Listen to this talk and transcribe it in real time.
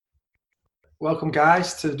Welcome,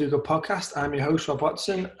 guys, to the Do Good podcast. I'm your host, Rob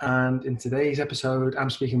Watson, and in today's episode,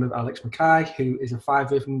 I'm speaking with Alex Mackay, who is a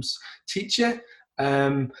Five Rhythms teacher.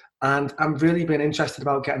 And I've really been interested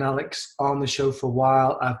about getting Alex on the show for a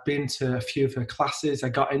while. I've been to a few of her classes. I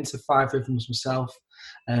got into Five Rhythms myself.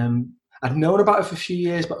 I'd known about it for a few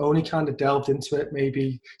years, but only kind of delved into it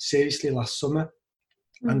maybe seriously last summer,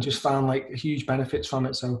 and just found like huge benefits from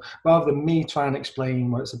it. So rather than me try and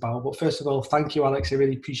explain what it's about, but first of all, thank you, Alex. I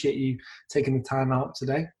really appreciate you taking the time out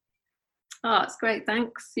today. Oh, it's great.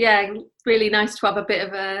 Thanks. Yeah, really nice to have a bit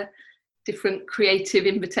of a different creative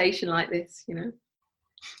invitation like this,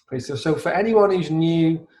 Great. So for anyone who's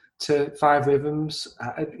new to Five Rhythms,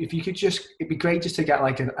 if you could it'd be great just to get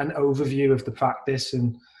like an overview of the practice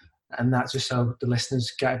and that's just so the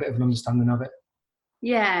listeners get a bit of an understanding of it.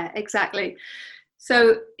 Yeah, exactly.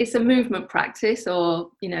 So it's a movement practice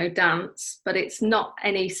or, dance, but it's not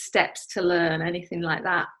any steps to learn, anything like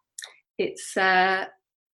that. It's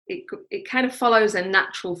it kind of follows a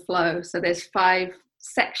natural flow. So there's 5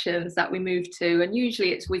 sections that we move to, and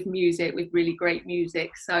usually it's with music, with really great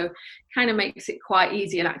music. So kind of makes it quite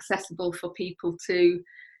easy and accessible for people to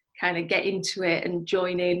kind of get into it and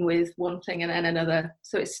join in with one thing and then another.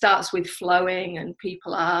 So it starts with flowing, and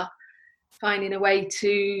people are finding a way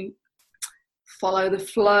to follow the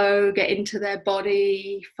flow, get into their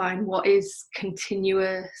body, find what is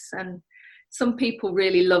continuous. And some people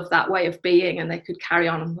really love that way of being and they could carry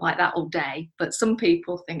on like that all day. But some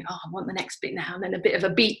people think, oh, I want the next bit now. And then a bit of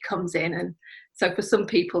a beat comes in. And so for some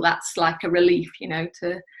people, that's like a relief,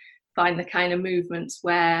 to find the kind of movements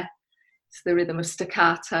where it's the rhythm of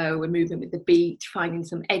staccato, we're moving with the beat, finding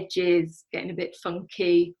some edges, getting a bit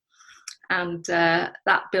funky. And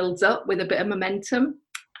that builds up with a bit of momentum.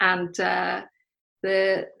 And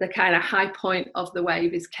the kind of high point of the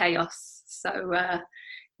wave is chaos. So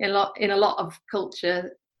in a lot of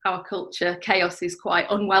culture, our culture, chaos is quite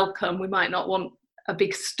unwelcome. We might not want a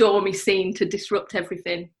big stormy scene to disrupt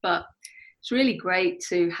everything, but it's really great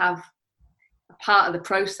to have a part of the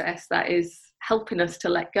process that is helping us to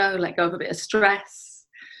let go of a bit of stress,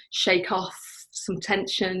 shake off some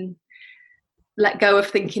tension, let go of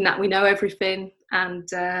thinking that we know everything. And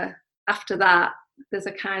after that, there's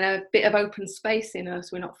a kind of bit of open space in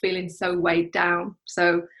us. We're not feeling so weighed down.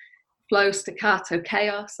 So flow, staccato,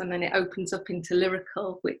 chaos, and then it opens up into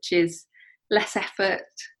lyrical, which is less effort,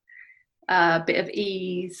 a bit of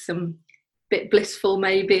ease, some bit blissful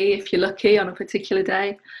maybe if you're lucky on a particular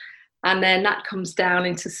day. And then that comes down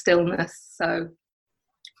into stillness. So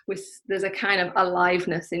there's a kind of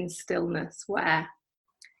aliveness in stillness where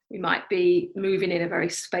we might be moving in a very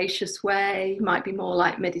spacious way, it might be more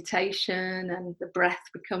like meditation, and the breath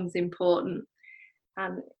becomes important.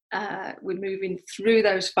 And we're moving through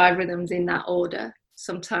those 5 rhythms in that order.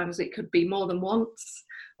 Sometimes it could be more than once,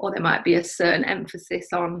 or there might be a certain emphasis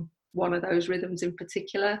on one of those rhythms in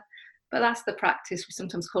particular. But that's the practice. We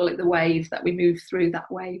sometimes call it the wave, that we move through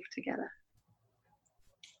that wave together.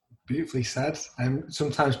 Beautifully said.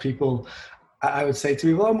 Sometimes people, I would say to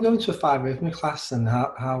people, I'm going to a 5 rhythm class, and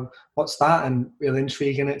how what's that? And real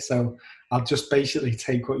intrigue in it. So I'll just basically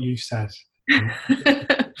take what you've said. You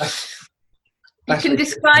can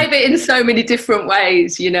describe it in so many different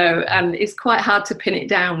ways, and it's quite hard to pin it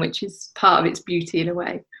down, which is part of its beauty in a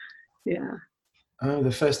way. Yeah. Oh,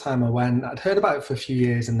 the first time I went, I'd heard about it for a few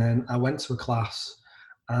years, and then I went to a class,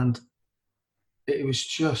 and it was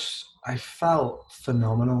just, I felt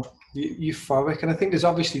phenomenal, euphoric. And I think there's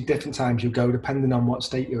obviously different times you go depending on what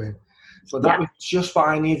state you're in. But that was just what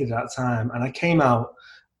I needed at that time. And I came out,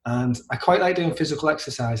 and I quite like doing physical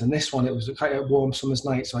exercise. And this one, it was quite a warm summer's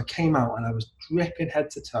night. So I came out and I was dripping head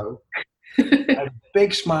to toe. I had a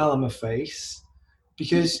big smile on my face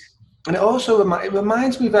because, and it also it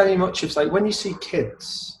reminds me very much of like when you see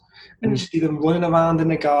kids and you see them running around in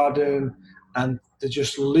the garden and they're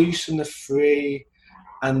just loose and they're free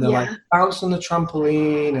and they're like bouncing on the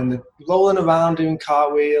trampoline and they're rolling around doing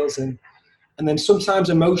cartwheels and then sometimes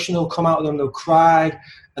emotion will come out of them, they'll cry,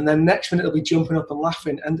 and then next minute they'll be jumping up and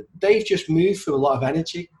laughing, and they've just moved through a lot of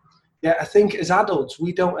energy. Yeah, I think as adults,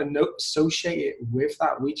 we don't associate it with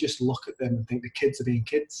that. We just look at them and think the kids are being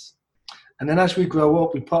kids. And then as we grow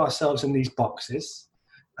up, we put ourselves in these boxes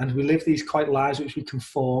and we live these quite lives which we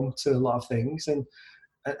conform to a lot of things. And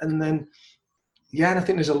then, and I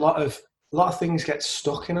think there's a lot of things get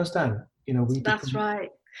stuck in us then. That's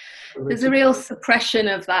right. There's a real suppression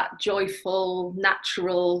of that joyful,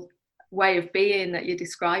 natural way of being that you're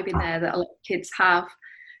describing there that a lot of kids have.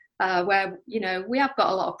 Where, we have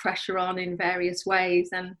got a lot of pressure on in various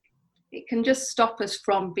ways, and it can just stop us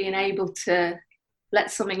from being able to let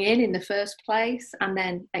something in the first place, and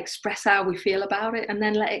then express how we feel about it, and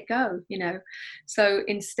then let it go, you know. So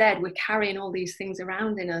instead we're carrying all these things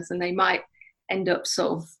around in us, and they might end up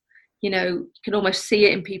sort of, you know, you can almost see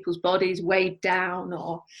it in people's bodies, weighed down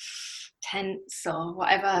or tense or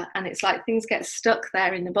whatever, and it's like things get stuck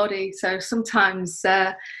there in the body. So sometimes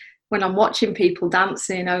when I'm watching people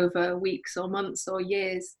dancing over weeks or months or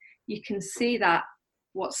years, you can see that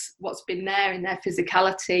what's been there in their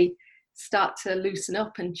physicality start to loosen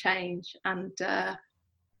up and change, and a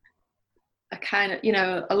kind of, you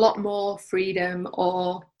know, a lot more freedom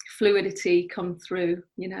or fluidity come through,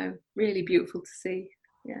 you know. Really beautiful to see.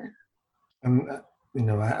 Yeah. And you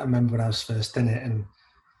know, I remember when I was first in it, and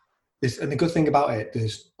the good thing about it,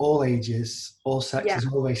 there's all ages, all Yeah.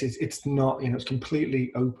 sexes, all races. It's not, you know, it's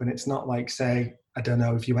completely open. It's not like, say, I don't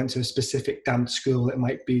know, if you went to a specific dance school, it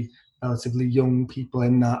might be relatively young people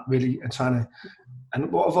in that really are trying to.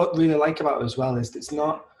 And what I really like about it as well is there's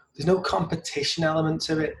no competition element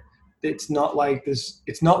to it. It's not like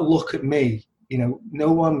it's not look at me, you know,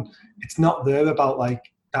 no one, it's not there about like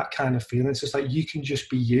that kind of feeling. It's just like you can just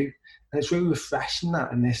be you. And it's really refreshing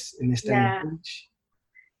that in this day and Yeah. age.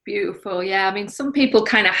 Beautiful. Yeah. I mean, some people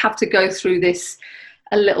kind of have to go through this,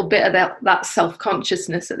 a little bit of that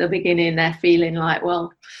self-consciousness at the beginning. They're feeling like,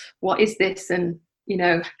 well, what is this? And, you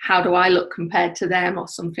know, how do I look compared to them, or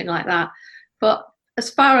something like that. But as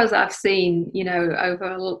far as I've seen, you know, over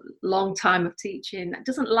a long time of teaching, it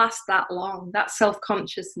doesn't last that long. That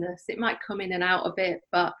self-consciousness, it might come in and out of it,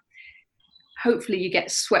 but hopefully you get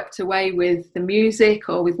swept away with the music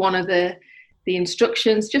or with one of the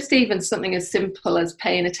instructions. Just even something as simple as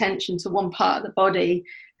paying attention to one part of the body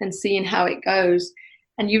and seeing how it goes,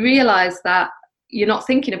 and you realize that you're not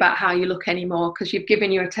thinking about how you look anymore because you've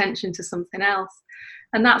given your attention to something else.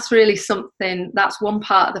 And that's really something, that's one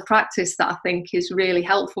part of the practice that I think is really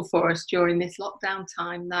helpful for us during this lockdown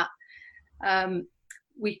time, that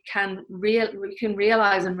we can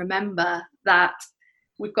realize and remember that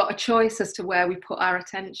we've got a choice as to where we put our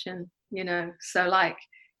attention, you know. So like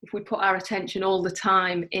if we put our attention all the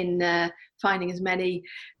time in finding as many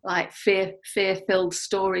like fear-filled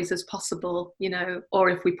stories as possible, you know, or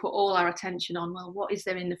if we put all our attention on, well, what is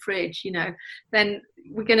there in the fridge, you know, then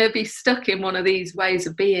we're going to be stuck in one of these ways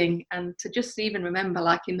of being. And to just even remember,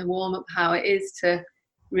 like in the warm-up, how it is to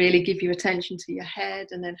really give your attention to your head,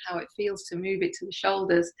 and then how it feels to move it to the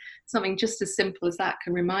shoulders. Something just as simple as that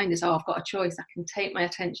can remind us, oh, I've got a choice. I can take my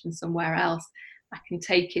attention somewhere else. I can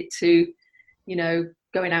take it to, you know,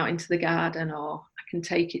 going out into the garden, or I can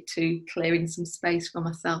take it to clearing some space for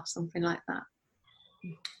myself, something like that.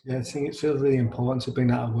 Yeah, I think it feels really important to bring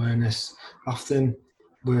that awareness. Often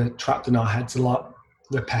we're trapped in our heads a lot,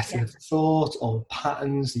 Yeah. repetitive thought or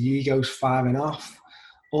patterns, the ego's firing off,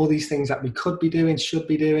 all these things that we could be doing, should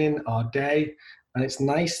be doing our day. And it's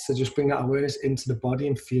nice to just bring that awareness into the body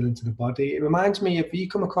and feel into the body. It reminds me, if you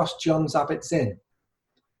come across John Zabit-Zinn,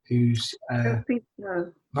 who's I don't think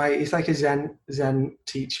so. right, he's like a Zen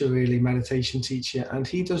teacher, really, meditation teacher, and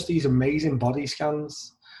he does these amazing body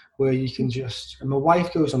scans where you can just. And my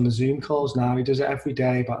wife goes on the Zoom calls now. He does it every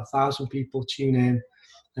day. About 1,000 people tune in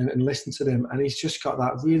and listen to them, and he's just got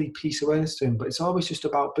that really peace awareness to him. But it's always just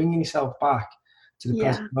about bringing yourself back to the Yeah.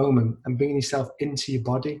 present moment and bringing yourself into your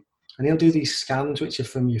body. And he'll do these scans, which are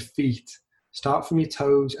from your feet, start from your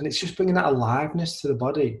toes, and it's just bringing that aliveness to the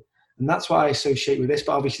body. And that's what I associate with this,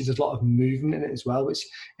 but obviously there's a lot of movement in it as well, which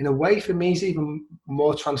in a way for me is even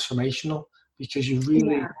more transformational because you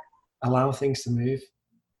really Yeah, allow things to move.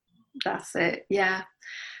 that's it. Yeah.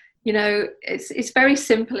 You know, it's very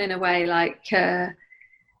simple in a way, like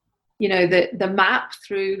you know, the map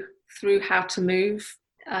through how to move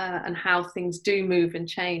and how things do move and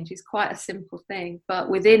change is quite a simple thing, but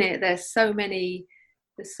within it there's so many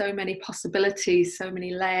possibilities, so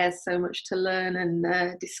many layers, so much to learn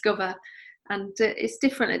and discover. And it's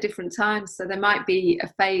different at different times. So there might be a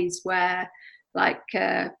phase where, like,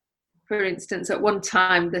 for instance, at one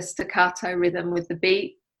time, the staccato rhythm with the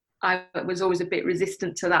beat, I was always a bit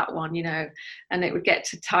resistant to that one, you know, and it would get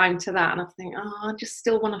to time to that, and I think, oh, I just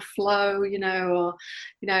still want to flow, you know, or,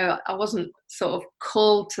 you know, I wasn't sort of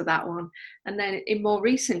called to that one. And then in more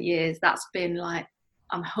recent years, that's been like,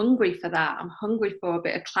 I'm hungry for that. I'm hungry for a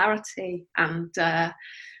bit of clarity and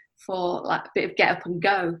for like a bit of get up and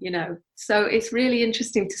go, you know. So it's really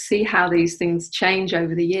interesting to see how these things change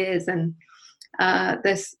over the years, and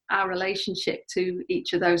this our relationship to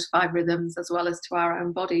each of those 5 rhythms, as well as to our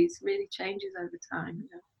own bodies, really changes over time, you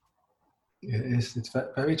know. It is. It's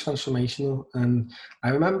very transformational. And I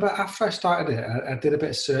remember after I started it, I did a bit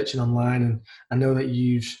of searching online, and I know that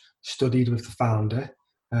you've studied with the founder.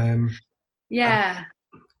 Um, Yeah.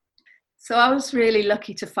 So I was really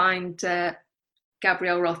lucky to find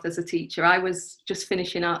Gabrielle Roth as a teacher. I was just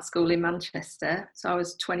finishing art school in Manchester, so I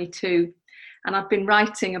was 22, and I've been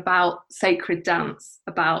writing about sacred dance,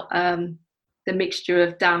 about the mixture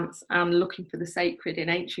of dance and looking for the sacred in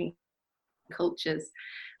ancient cultures,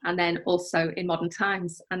 and then also in modern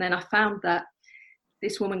times. And then I found that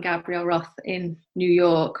this woman, Gabrielle Roth, in New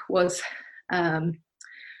York was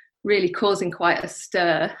really causing quite a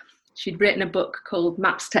stir. She'd written a book called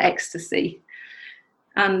Maps to Ecstasy,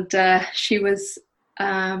 and she was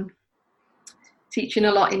teaching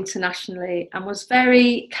a lot internationally and was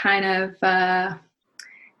very kind of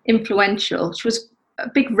influential. She was a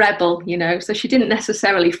big rebel, you know, so she didn't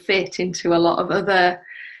necessarily fit into a lot of other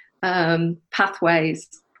pathways,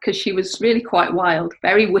 because she was really quite wild,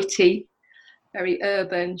 very witty, very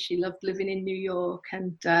urban. She loved living in New York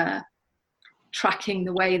and tracking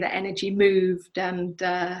the way that energy moved, and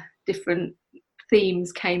different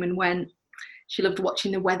themes came and went. She loved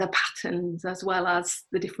watching the weather patterns as well as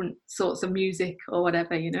the different sorts of music or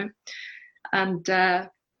whatever, you know. And I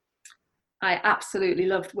absolutely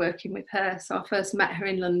loved working with her. So I first met her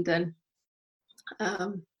in London.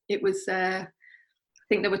 It was, I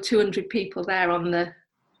think there were 200 people there on a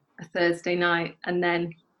Thursday night, and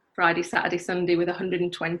then Friday, Saturday, Sunday with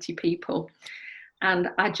 120 people. And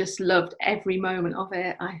I just loved every moment of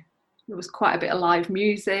it. There was quite a bit of live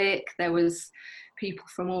music. There was people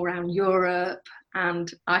from all around Europe,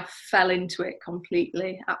 and I fell into it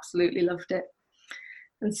completely. Absolutely loved it.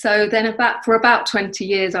 And so then for about 20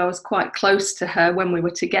 years, I was quite close to her when we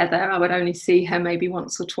were together. I would only see her maybe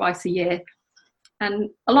once or twice a year. And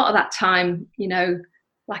a lot of that time, you know,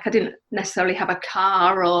 like I didn't necessarily have a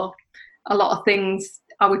car or a lot of things.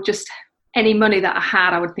 I would just, any money that I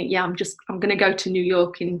had, I would think, yeah, I'm going to go to New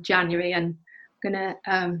York in January, and I'm going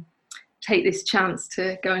to take this chance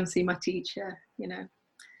to go and see my teacher, you know.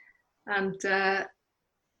 And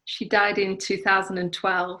she died in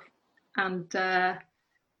 2012, and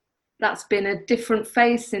that's been a different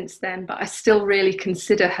phase since then, but I still really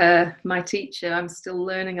consider her my teacher. I'm still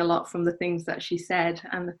learning a lot from the things that she said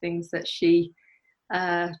and the things that she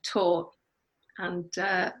taught, and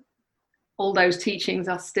all those teachings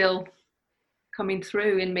are still coming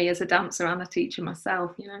through in me as a dancer and a teacher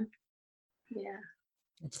myself, you know. Yeah.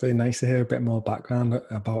 It's very nice to hear a bit more background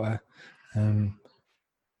about her.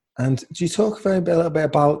 And do you talk a little bit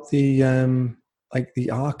about the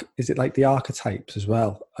is it like the archetypes as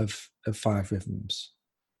well of five rhythms?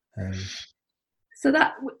 So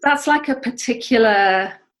that's like a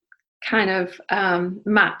particular kind of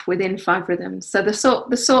map within five rhythms. So the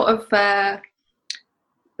sort of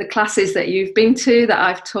the classes that you've been to, that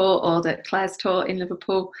I've taught, or that Claire's taught in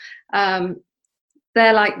Liverpool,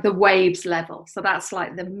 they're like the waves level. So that's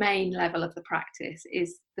like the main level of the practice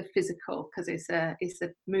is the physical, because it's a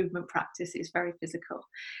movement practice. It's very physical.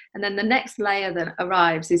 And then the next layer that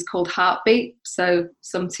arrives is called heartbeat. So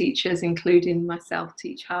some teachers, including myself,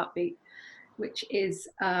 teach heartbeat, which is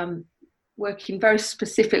working very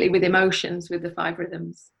specifically with emotions with the five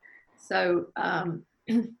rhythms. So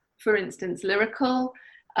for instance, lyrical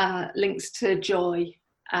links to joy,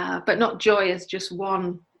 but not joy as just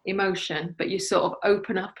one emotion, but you sort of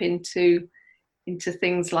open up into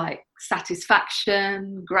things like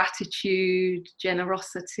satisfaction, gratitude,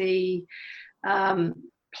 generosity,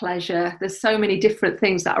 pleasure. There's so many different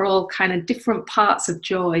things that are all kind of different parts of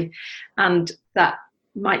joy, and that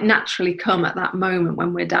might naturally come at that moment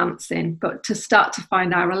when we're dancing, but to start to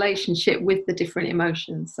find our relationship with the different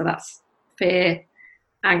emotions. So that's fear,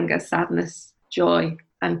 anger, sadness, joy,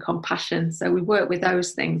 and compassion. So we work with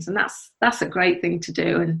those things, and that's a great thing to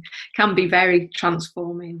do, and can be very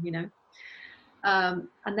transforming, you know.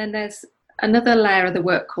 And then there's another layer of the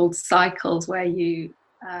work called cycles, where you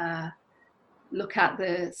look at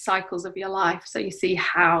the cycles of your life. So you see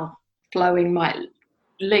how flowing might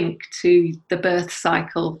link to the birth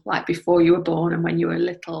cycle, like before you were born and when you were a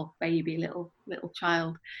little baby, little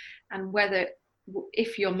child, and whether,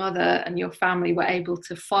 if your mother and your family were able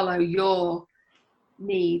to follow your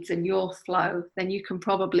needs and your flow, then you can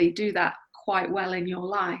probably do that quite well in your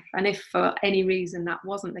life. And if for any reason that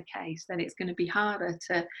wasn't the case, then it's going to be harder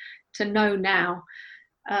to know now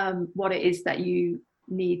what it is that you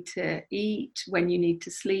need to eat, when you need to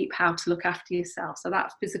sleep, how to look after yourself. So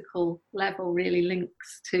that physical level really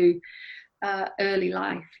links to early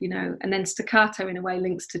life, you know. And then staccato in a way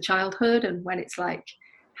links to childhood, and when it's like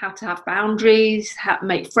how to have boundaries, how to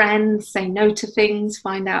make friends, say no to things,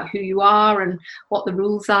 find out who you are and what the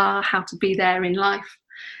rules are, how to be there in life.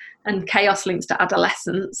 And chaos links to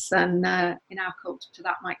adolescence, and in our culture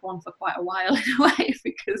that might go on for quite a while in a way,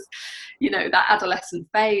 because, you know, that adolescent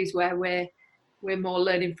phase where we're we're more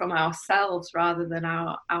learning from ourselves rather than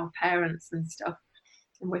our parents and stuff,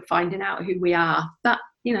 and we're finding out who we are. That,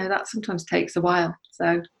 you know, that sometimes takes a while.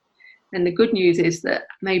 So, and the good news is that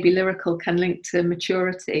maybe lyrical can link to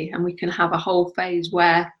maturity, and we can have a whole phase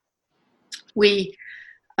where we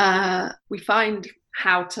find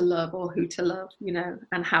how to love or who to love, you know,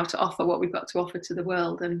 and how to offer what we've got to offer to the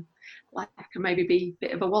world. And life can maybe be a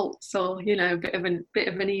bit of a waltz, or, you know, a bit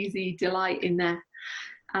of an easy delight in there.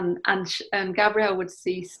 And Gabrielle would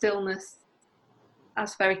see stillness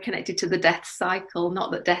as very connected to the death cycle.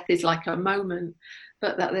 Not that death is like a moment,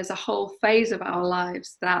 but that there's a whole phase of our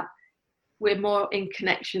lives that we're more in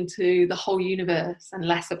connection to the whole universe and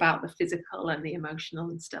less about the physical and the emotional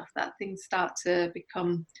and stuff. That things start to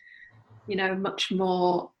become, you know, much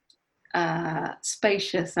more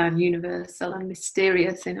spacious and universal and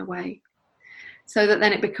mysterious in a way, so that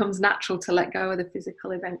then it becomes natural to let go of the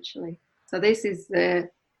physical eventually. So this is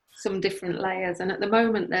some different layers, and at the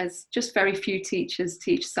moment there's just very few teachers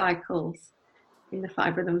teach cycles in the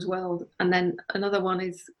Five Rhythms world. And then another one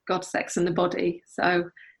is God, Sex and the Body. So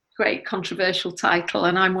great controversial title,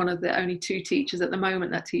 and I'm one of the only 2 teachers at the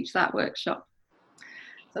moment that teach that workshop.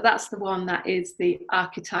 So that's the one that is the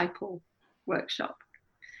archetypal workshop.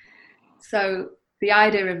 So the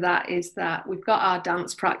idea of that is that we've got our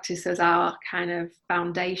dance practice as our kind of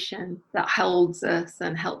foundation that holds us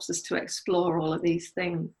and helps us to explore all of these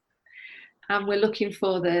things. And we're looking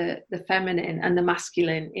for the feminine and the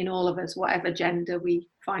masculine in all of us, whatever gender we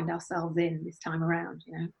find ourselves in this time around,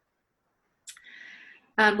 you know.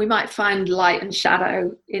 And we might find light and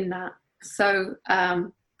shadow in that. So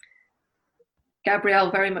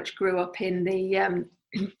Gabrielle very much grew up in the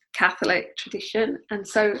Catholic tradition, and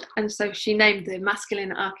so she named the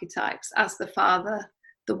masculine archetypes as the Father,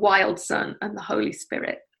 the Wild Son, and the Holy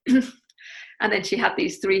Spirit. And then she had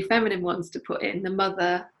these 3 feminine ones to put in: the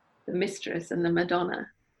Mother, the Mistress, and the Madonna.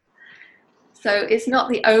 So it's not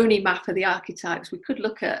the only map of the archetypes. We could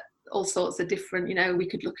look at all sorts of different, you know, we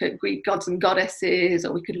could look at Greek gods and goddesses,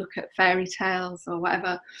 or we could look at fairy tales or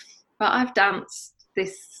whatever. But I've danced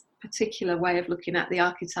this particular way of looking at the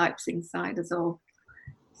archetypes inside us all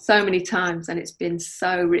so many times, and it's been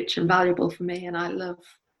so rich and valuable for me, and I love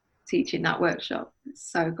teaching that workshop. It's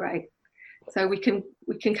so great. So we can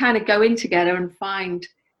kind of go in together and find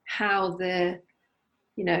how the,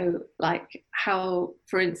 you know, like how,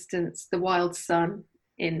 for instance, the wild son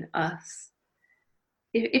in us,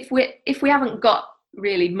 if we haven't got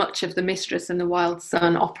really much of the mistress and the wild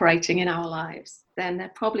son operating in our lives, then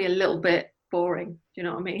they're probably a little bit boring. Do you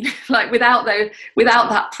know what I mean? Like without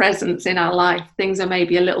that presence in our life, things are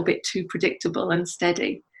maybe a little bit too predictable and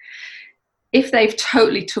steady. If they've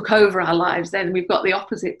totally took over our lives, then we've got the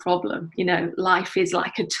opposite problem. You know, life is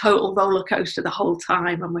like a total roller coaster the whole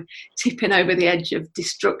time, and we're tipping over the edge of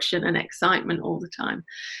destruction and excitement all the time.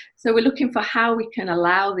 So we're looking for how we can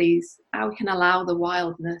allow the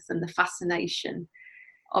wildness and the fascination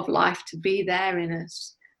of life to be there in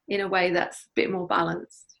us in a way that's a bit more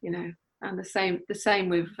balanced, you know. And the same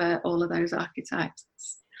with all of those archetypes.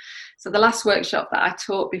 So the last workshop that I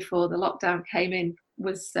taught before the lockdown came in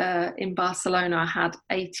was in Barcelona. I had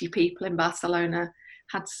 80 people in Barcelona.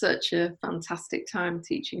 Had such a fantastic time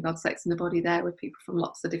teaching God, Sex and the Body there with people from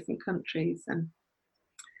lots of different countries. And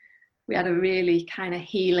we had a really kind of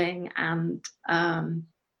healing and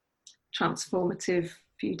transformative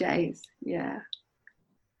few days. Yeah.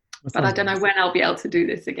 But I don't know when I'll be able to do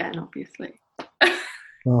this again, obviously.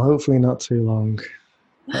 Well, hopefully not too long.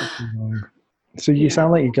 Not too long. So you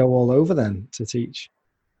sound like you go all over then to teach.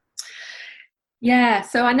 Yeah,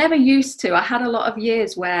 so I never used to. I had a lot of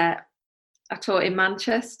years where I taught in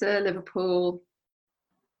Manchester, Liverpool,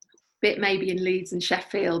 a bit maybe in Leeds and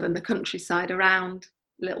Sheffield and the countryside around,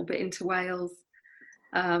 a little bit into Wales.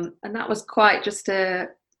 And that was quite just a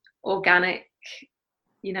organic,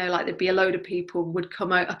 you know, like there'd be a load of people would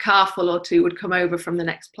come out, a car full or 2 would come over from the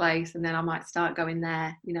next place, and then I might start going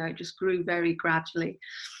there. You know, it just grew very gradually.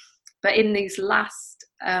 But in these last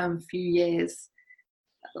few years,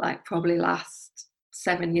 like probably last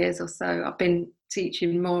 7 years or so, I've been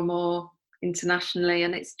teaching more and more internationally,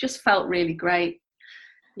 and it's just felt really great,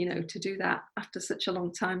 you know, to do that after such a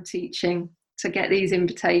long time teaching, to get these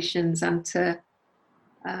invitations and to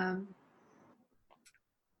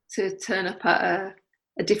turn up at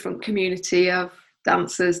a different community of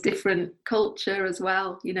dancers, different culture as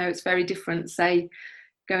well. You know, it's very different, say,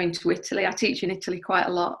 going to Italy. I teach in Italy quite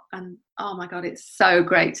a lot, and oh my God, it's so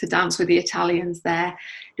great to dance with the Italians there.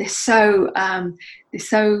 They're so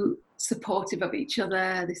supportive of each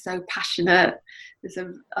other. They're so passionate. There's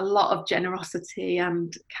a lot of generosity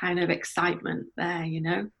and kind of excitement there, you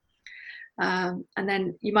know. And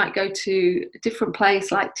then you might go to a different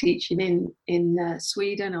place, like teaching in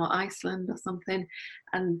Sweden or Iceland or something,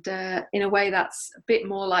 and in a way that's a bit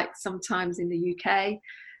more like sometimes in the UK,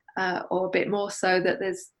 or a bit more so that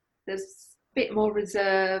there's a bit more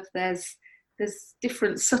reserve. There's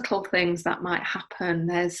different subtle things that might happen.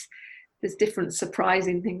 There's different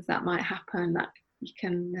surprising things that might happen that you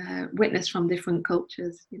can witness from different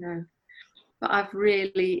cultures, you know. But I've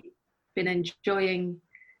really been enjoying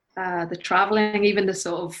the traveling, even the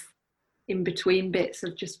sort of in between bits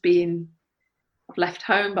of just being, I've left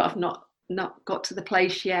home but I've not got to the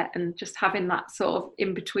place yet, and just having that sort of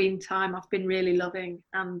in between time I've been really loving,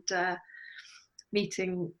 and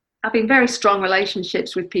having very strong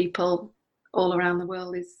relationships with people all around the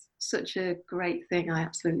world is such a great thing. I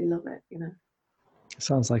absolutely love it, you know.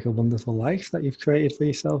 Sounds like a wonderful life that you've created for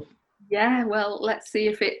yourself. Yeah, well, let's see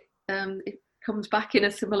if it comes back in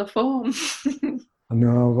a similar form. I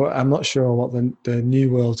know, but I'm not sure what the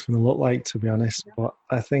new world's going to look like, to be honest. But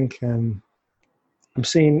I think I'm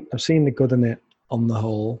seeing the good in it on the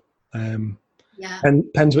whole. And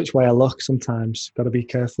depends which way I look. Sometimes got to be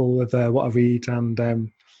careful with what I read and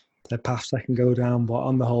the paths I can go down. But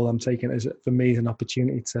on the whole, I'm taking it as, for me, as an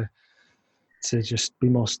opportunity to just be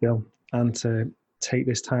more still and to take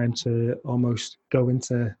this time to almost go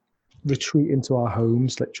into retreat into our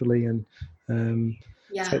homes, literally, and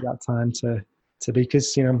take that time to be,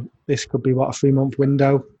 because, you know, this could be, what, a 3-month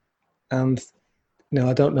window, and, you know,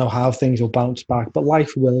 I don't know how things will bounce back, but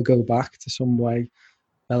life will go back to some way,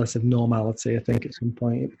 relative normality, I think, at some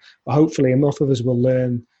point. But hopefully enough of us will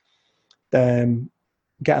learn,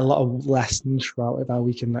 get a lot of lessons throughout it, how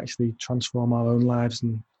we can actually transform our own lives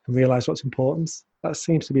and realise what's important. That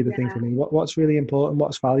seems to be the thing for me. What's really important,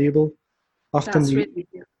 what's valuable. Often really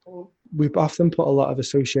beautiful. We often put a lot of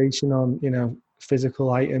association on, you know,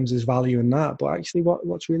 physical items as value in that, but actually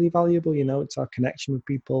what's really valuable, you know, it's our connection with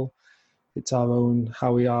people, it's our own,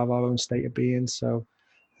 how we are, our own state of being. So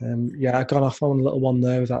I've gone off on a little one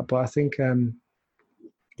there with that, but I think I'm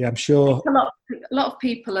sure a lot of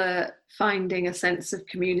people are finding a sense of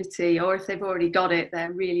community, or if they've already got it,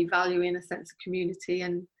 they're really valuing a sense of community,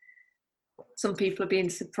 and some people are being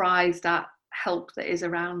surprised at help that is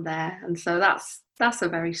around there, and so that's a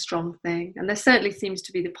very strong thing. And there certainly seems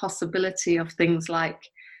to be the possibility of things like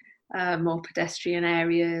more pedestrian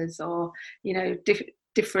areas, or, you know,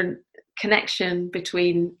 different connection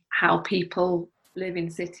between how people live in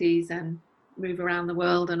cities and move around the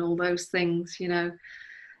world and all those things, you know.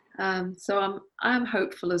 So I'm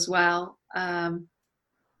hopeful as well, and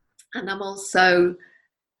I'm also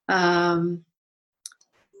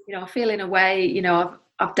you know, I feel, in a way, you know,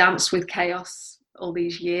 I've danced with chaos all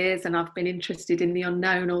these years, and I've been interested in the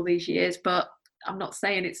unknown all these years, but I'm not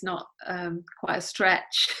saying it's not quite a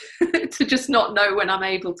stretch to just not know when I'm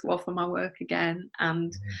able to offer my work again,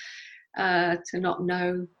 and to not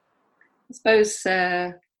know, I suppose,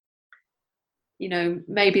 you know,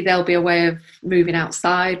 maybe there'll be a way of moving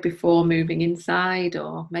outside before moving inside,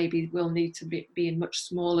 or maybe we'll need to be in much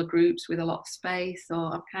smaller groups with a lot of space,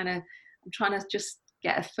 or I'm trying to just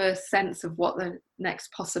get a first sense of what the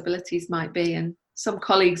next possibilities might be. And some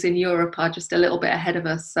colleagues in Europe are just a little bit ahead of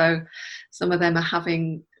us, so some of them are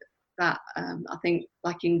having that, I think,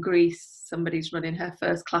 like in Greece, somebody's running her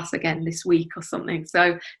first class again this week or something, so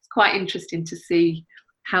it's quite interesting to see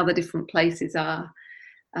how the different places are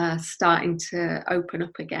starting to open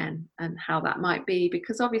up again, and how that might be,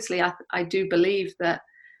 because obviously I do believe that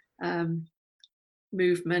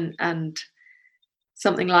movement and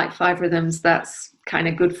something like Five Rhythms, that's kind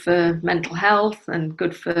of good for mental health and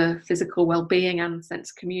good for physical well-being and sense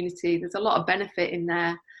of community. There's a lot of benefit in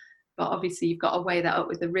there, but obviously you've got to weigh that up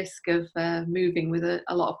with the risk of moving with a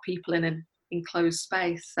lot of people in an enclosed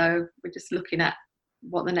space. So we're just looking at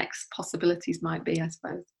what the next possibilities might be, I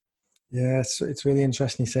suppose. Yeah, it's really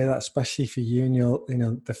interesting you say that, especially for you and your, you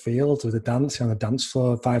know, the field with the dance, on the dance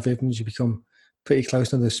floor, Five Rhythms, you become pretty close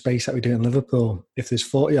to the space that we do in Liverpool. If there's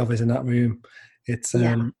 40 of us in that room, it's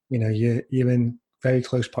you know, you're in very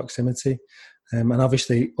close proximity, and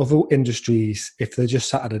obviously other industries, if they're just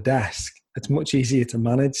sat at a desk, it's much easier to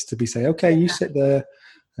manage to say, okay, you sit there.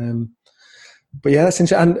 But yeah, that's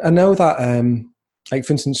interesting. And I know that like,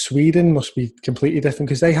 for instance, Sweden must be completely different,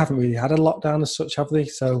 because they haven't really had a lockdown as such, have they?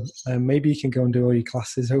 So maybe you can go and do all your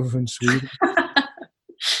classes over in Sweden.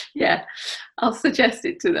 Yeah, I'll suggest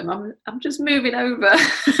it to them. I'm just moving over.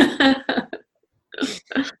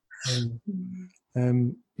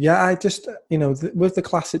 Yeah, I just, you know, with the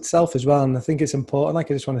class itself as well, and I think it's important, like,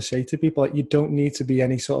 I just want to say to people, like, you don't need to be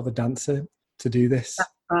any sort of a dancer to do this. That's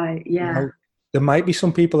right, yeah. You know, there might be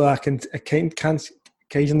some people that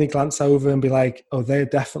occasionally glance over and be like, oh, they're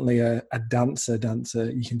definitely a dancer.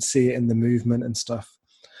 You can see it in the movement and stuff.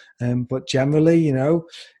 But generally, you know,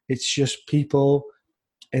 it's just people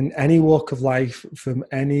in any walk of life, from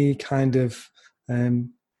any kind of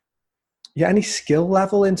any skill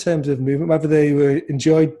level in terms of movement, whether they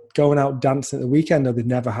enjoyed going out dancing at the weekend or they'd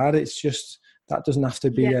never had it. It's just, that doesn't have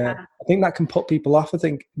to be I think that can put people off. I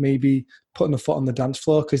think maybe putting a foot on the dance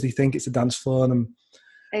floor because they think it's a dance floor, and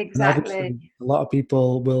obviously a lot of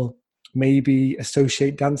people will maybe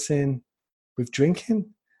associate dancing with drinking.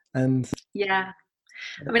 And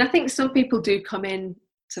I mean, I think some people do come in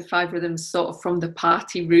to Five Rhythms sort of from the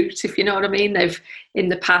party route, if you know what I mean. In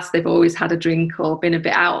the past they've always had a drink or been a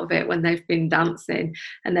bit out of it when they've been dancing,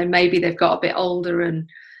 and then maybe they've got a bit older and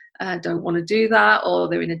don't want to do that, or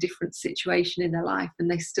they're in a different situation in their life and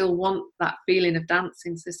they still want that feeling of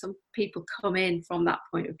dancing. So some people come in from that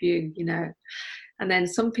point of view, you know. And then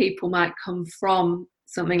some people might come from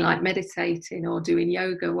something like meditating or doing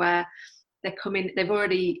yoga, where they've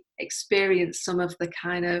already experienced some of the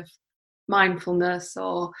kind of mindfulness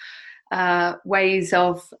or ways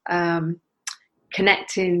of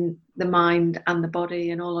connecting the mind and the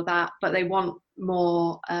body and all of that, but they want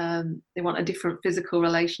more, they want a different physical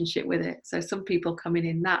relationship with it. So some people coming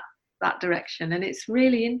in that direction, and it's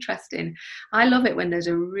really interesting. I love it when there's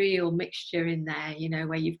a real mixture in there, you know,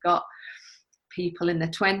 where you've got people in their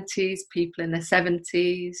 20s, people in their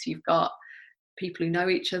 70s, you've got people who know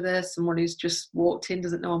each other, someone who's just walked in,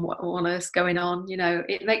 doesn't know what on earth's going on. You know,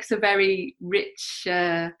 it makes a very rich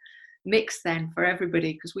mix then for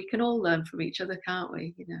everybody, because we can all learn from each other, can't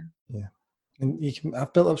we? You know. Yeah. And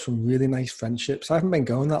I've built up some really nice friendships. I haven't been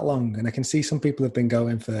going that long, and I can see some people have been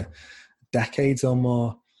going for decades or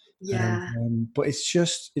more. Yeah. But it's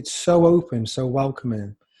so open, so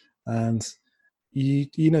welcoming, and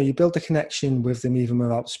you build a connection with them even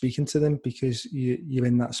without speaking to them, because you're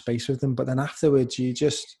in that space with them. But then afterwards,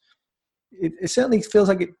 it certainly feels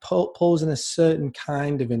like it pulls in a certain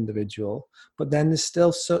kind of individual, but then there's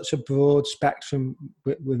still such a broad spectrum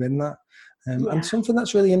within that. And something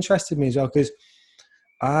that's really interested me as well, because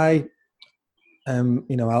I,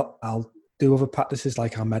 I'll do other practices,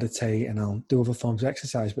 like I'll meditate and I'll do other forms of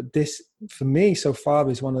exercise. But this, for me, so far,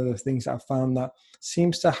 is one of the things that I've found that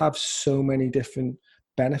seems to have so many different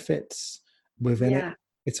benefits within it.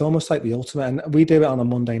 It's almost like the ultimate. And we do it on a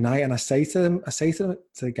Monday night, and I say to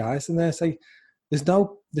the guys in there, I say, there's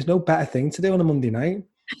no better thing to do on a Monday night.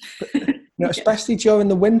 But, especially during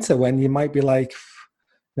the winter, when you might be like,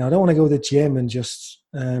 I don't want to go to the gym and just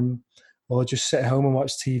or just sit at home and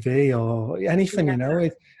watch TV or anything.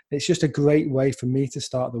 It's just a great way for me to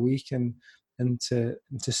start the week and to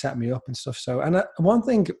set me up and stuff. So, and one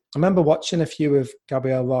thing, I remember watching a few of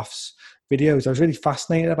Gabrielle Roth's videos. I was really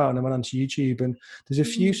fascinated about, and I went onto YouTube, and there's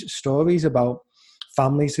a few stories about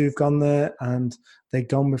families who've gone there, and they've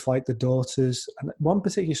gone with like the daughters. And one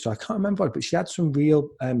particular story, I can't remember it, but she had some real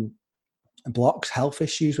blocks, health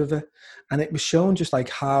issues with her, and it was shown just like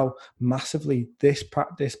how massively this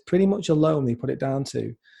practice, pretty much alone, they put it down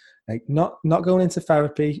to, like not going into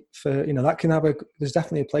therapy for, that can have there's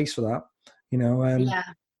definitely a place for that,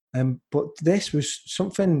 but this was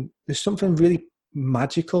there's something really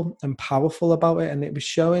magical and powerful about it, and it was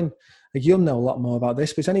showing, like, you'll know a lot more about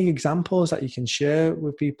this, but is any examples that you can share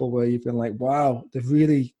with people where you've been like, wow, they've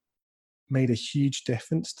really made a huge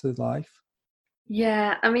difference to life?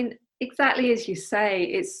 Yeah, I mean, exactly as you say,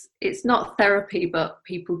 it's not therapy, but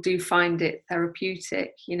people do find it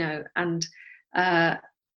therapeutic, and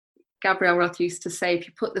Gabrielle Roth used to say, if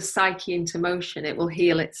you put the psyche into motion, it will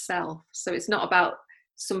heal itself. So it's not about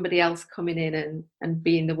somebody else coming in and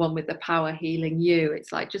being the one with the power healing you.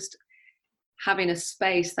 It's like just having a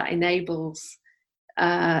space that enables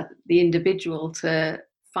the individual to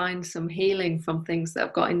find some healing from things that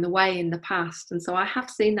have got in the way in the past. And so I have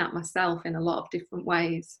seen that myself in a lot of different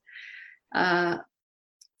ways.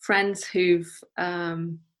 Friends who've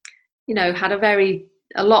had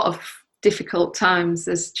a lot of difficult times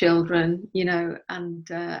as children,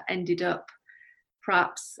 and ended up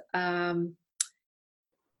perhaps,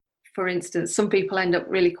 for instance, some people end up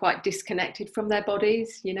really quite disconnected from their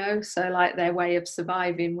bodies, so like their way of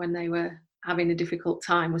surviving when they were having a difficult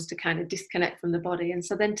time was to kind of disconnect from the body. And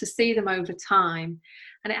so then to see them over time,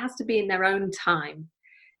 and it has to be in their own time,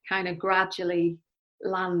 kind of gradually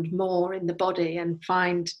land more in the body and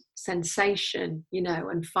find sensation,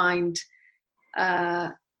 and find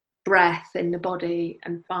breath in the body,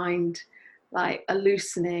 and find like a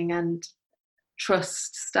loosening and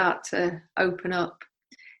trust start to open up.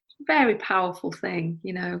 Very powerful thing,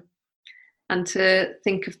 and to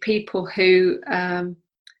think of people who have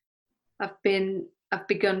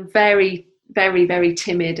begun very very, very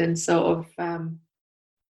timid and sort of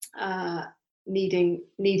needing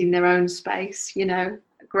their own space, you know,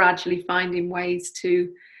 gradually finding ways to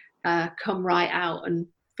come right out and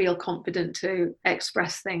feel confident to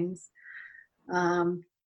express things.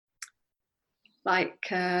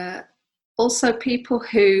 Also people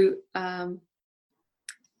who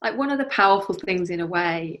like, one of the powerful things in a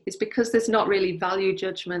way is because there's not really value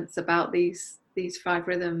judgments about these 5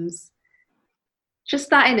 rhythms. Just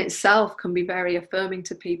that in itself can be very affirming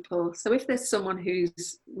to people. So if there's someone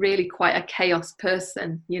who's really quite a chaos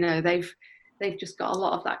person, you know, they've just got a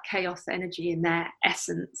lot of that chaos energy in their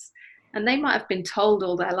essence, and they might have been told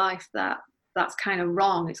all their life that that's kind of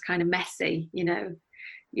wrong, it's kind of messy, you know,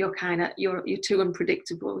 you're too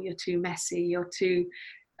unpredictable, you're too messy, you're too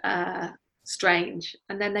strange.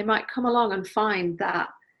 And then they might come along and find that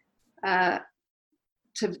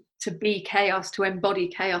to be chaos, to embody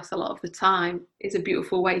chaos a lot of the time is a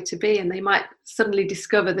beautiful way to be, and they might suddenly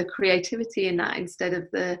discover the creativity in that instead of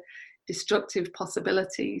the destructive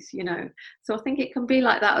possibilities, you know. So I think it can be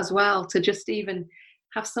like that as well, to just even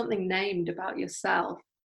have something named about yourself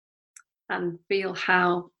and feel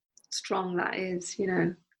how strong that is, you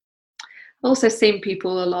know. I've also seen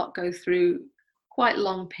people a lot go through quite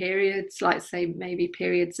long periods, like say maybe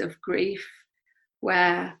periods of grief,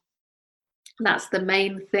 where that's the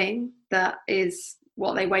main thing, that is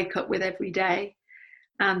what they wake up with every day.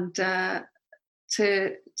 And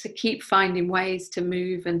to keep finding ways to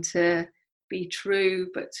move and to be true,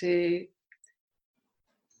 but to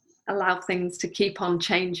allow things to keep on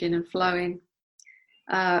changing and flowing,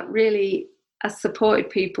 really has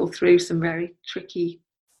supported people through some very tricky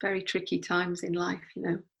times in life, you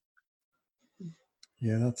know.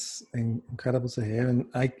 Yeah, that's incredible to hear. And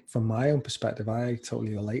from my own perspective, I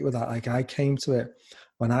totally relate with that. Like, I came to it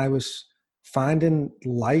when I was finding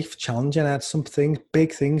life challenging. I had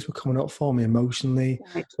big things were coming up for me emotionally,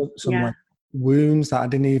 Right. some like wounds that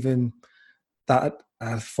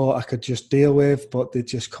I thought I could just deal with, but they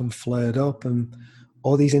just come flared up, and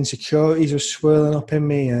all these insecurities were swirling up in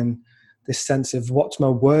me, and this sense of what's my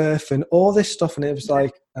worth and all this stuff. And it was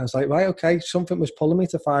like, I was like, right, okay, something was pulling me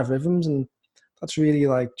to 5 rhythms, and that's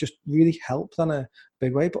really just really helped in a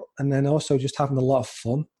big way. But, and then also just having a lot of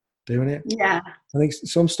fun doing it. Yeah. I think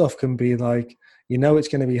some stuff can be like, you know, it's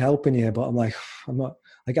going to be helping you, but I'm like, I'm not,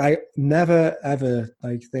 like, I never ever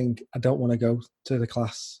think I don't want to go to the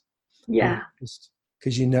class. Yeah.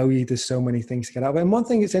 Because you know, there's so many things to get out of it. And one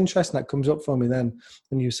thing that's interesting that comes up for me then,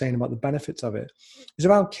 when you were saying about the benefits of it, is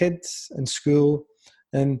around kids and school,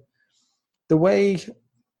 and the way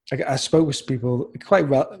I spoke with people quite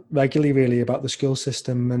regularly, really, about the school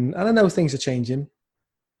system, and I know things are changing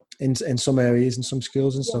in some areas and some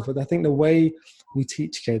schools and stuff. But I think the way we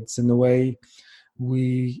teach kids and the way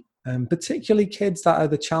we, particularly kids that are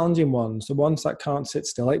the challenging ones, the ones that can't sit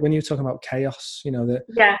still, like when you're talking about chaos, you know, that.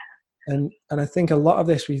 Yeah. And I think a lot of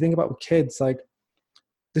this, when you think about with kids, like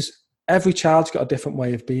every child's got a different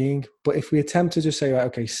way of being. But if we attempt to just say, right,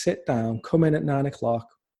 okay, sit down, come in at 9 o'clock,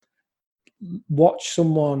 watch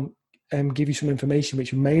someone give you some information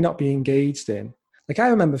which you may not be engaged in. Like, I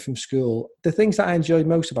remember from school, the things that I enjoyed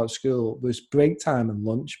most about school was break time and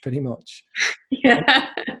lunch, pretty much. Yeah.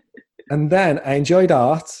 And then I enjoyed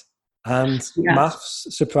art and maths,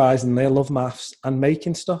 surprisingly. I love maths and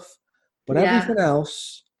making stuff. But everything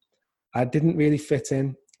else, I didn't really fit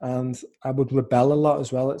in, and I would rebel a lot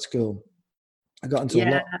as well at school. I got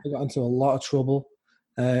into a lot of trouble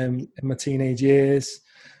in my teenage years.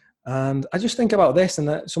 And I just think about this, and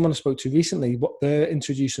that someone I spoke to recently, what they're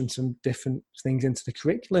introducing some different things into the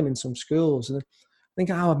curriculum in some schools. And I think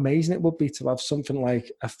how amazing it would be to have something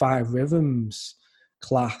like a 5 rhythms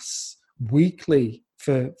class weekly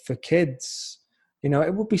for kids. You know,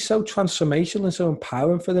 it would be so transformational and so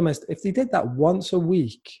empowering for them if they did that once a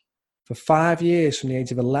week for 5 years, from the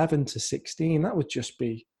age of 11 to 16. That would just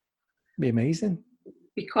be amazing.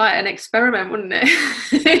 Be quite an experiment, wouldn't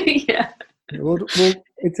it? Yeah. Well,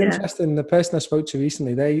 it's interesting. The person I spoke to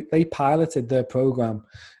recently, they piloted their program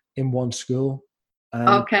in one school.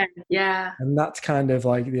 Okay. Yeah. And that's kind of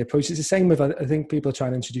like the approach. It's the same with, I think people are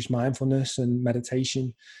trying to introduce mindfulness and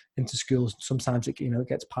meditation into schools. Sometimes it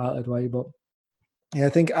gets piloted away, but yeah, I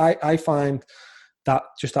think I find that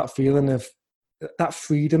just that feeling of that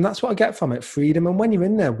freedom, that's what I get from it, freedom. And when you're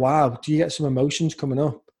in there, wow, do you get some emotions coming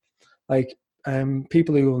up? Like,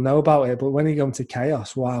 people who will know about it, but when you go into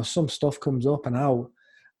chaos, wow, some stuff comes up and out.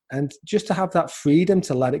 And just to have that freedom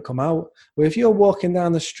to let it come out. Where if you're walking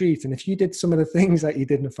down the street and if you did some of the things that you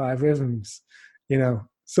did in 5 rhythms, you know,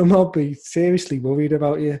 someone will be seriously worried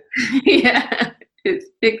about you. Yeah,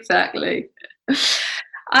 exactly.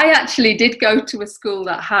 I actually did go to a school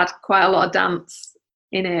that had quite a lot of dance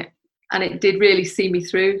in it, and it did really see me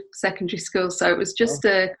through secondary school. So it was Oh, just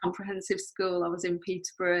a comprehensive school. I was in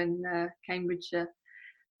Peterborough in Cambridgeshire,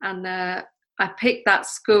 and I picked that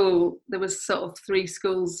school. There was sort of 3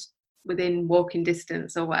 schools within walking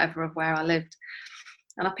distance or whatever of where I lived,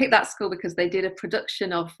 and I picked that school because they did a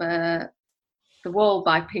production of The Wall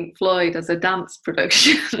by Pink Floyd as a dance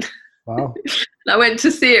production. wow. I went to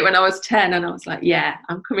see it when I was 10, and I was like, yeah,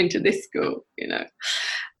 I'm coming to this school, you know.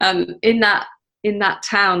 And in that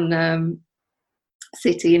town,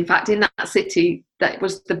 city, in fact, in that city, that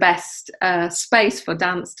was the best space for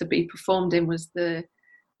dance to be performed in, was the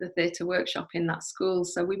theatre workshop in that school.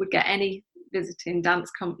 So we would get any visiting dance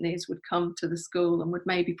companies would come to the school and would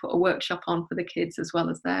maybe put a workshop on for the kids as well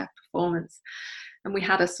as their performance. And we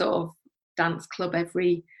had a sort of dance club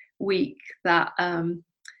every week that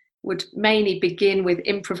would mainly begin with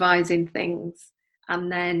improvising things,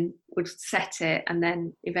 and then would set it, and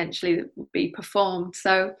then eventually it would be performed.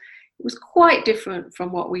 So it was quite different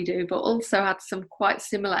from what we do, but also had some quite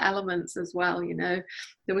similar elements as well. You know,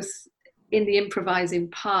 there was, in the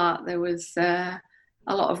improvising part, there was a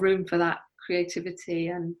lot of room for that creativity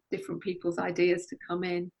and different people's ideas to come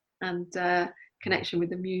in, and connection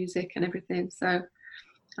with the music and everything. So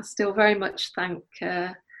I still very much thank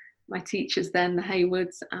my teachers then, the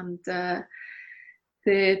Haywoods, and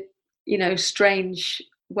the, you know, strange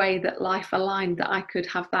way that life aligned that I could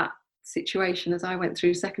have that situation as I went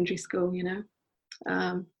through secondary school. You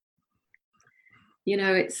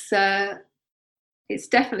know, it's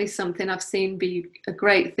definitely something I've seen be a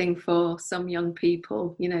great thing for some young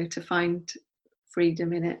people, you know, to find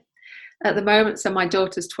freedom in it. At the moment, so my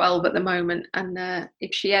daughter's 12 at the moment, and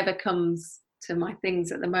if she ever comes to my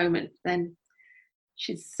things at the moment, then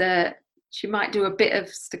she might do a bit of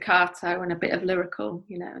staccato and a bit of lyrical,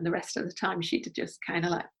 you know, and the rest of the time she'd just kind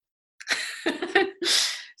of like.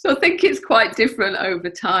 So I think it's quite different over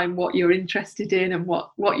time what you're interested in and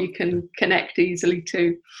what you can connect easily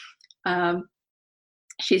to.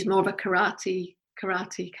 She's more of a karate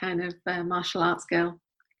kind of martial arts girl.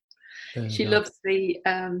 She loves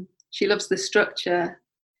the structure.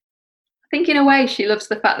 I think in a way she loves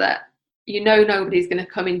the fact that, you know, nobody's going to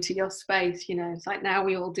come into your space. You know, it's like, now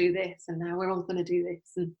we all do this, and now we're all going to do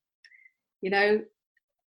this, and you know,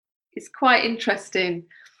 it's quite interesting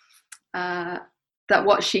that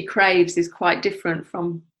what she craves is quite different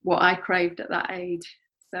from what I craved at that age.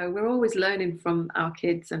 So we're always learning from our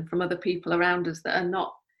kids and from other people around us that are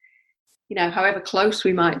not, you know, however close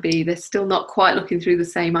we might be, they're still not quite looking through the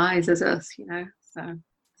same eyes as us, you know. So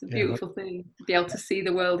it's a beautiful thing to be able to see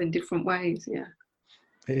the world in different ways. Yeah.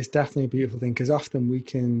 It's definitely a beautiful thing, because often we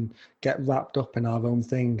can get wrapped up in our own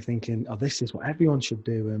thing, thinking, oh, this is what everyone should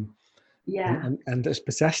do. And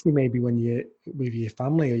especially maybe when you're with your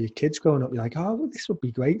family or your kids growing up, you're like, oh, well, this would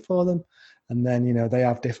be great for them. And then, you know, they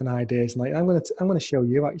have different ideas. And like, I'm going to show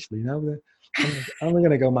you, actually, you know, I'm going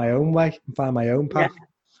to go my own way and find my own path. Yeah.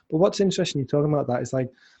 But what's interesting, you're talking about that, is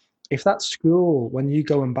like, if that school, when you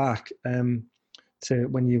going back to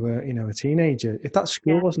when you were, you know, a teenager, if that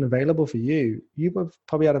school wasn't available for you, you would have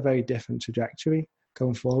probably had a very different trajectory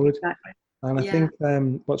going forward. Exactly. And I think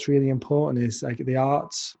what's really important is, like, the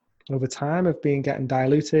arts over time have been getting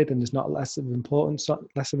diluted, and there's not less of an importance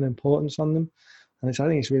on them. And I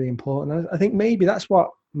think it's really important. I think maybe that's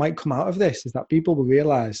what might come out of this, is that people will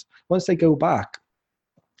realize once they go back,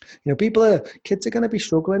 you know, kids are going to be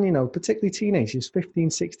struggling, you know, particularly teenagers,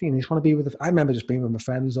 15, 16. They just want to be I remember just being with my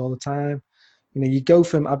friends all the time. You know, you go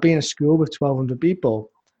from, I've been in a school with 1,200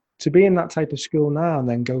 people to be in that type of school now, and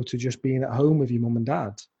then go to just being at home with your mum and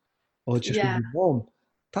dad, or just with your mum.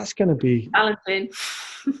 That's going to be challenging.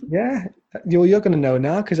 Yeah, you're going to know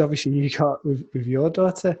now, because obviously you got with your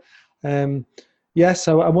daughter.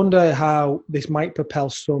 So I wonder how this might propel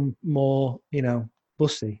some more, you know, we'll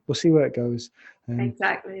see where it goes.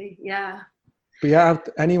 Exactly, yeah. But yeah,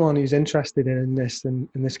 anyone who's interested in this and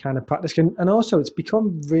in this kind of practice can, and also it's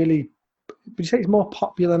become really, would you say it's more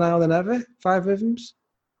popular now than ever, 5 Rhythms?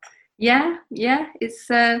 Yeah, it's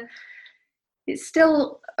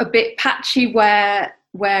still a bit patchy where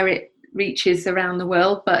it reaches around the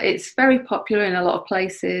world, but it's very popular in a lot of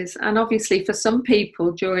places. And obviously for some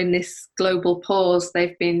people during this global pause,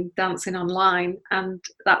 they've been dancing online, and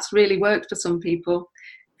that's really worked for some people.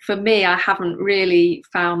 For me, I haven't really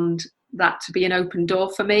found that to be an open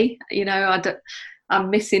door for me. You know, I'm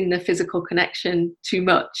missing the physical connection too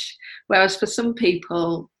much. Whereas for some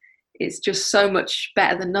people, it's just so much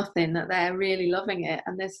better than nothing, that they're really loving it.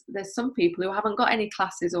 And there's some people who haven't got any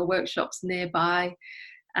classes or workshops nearby,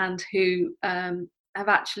 and who have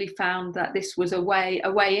actually found that this was a way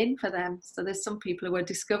in for them. So there's some people who are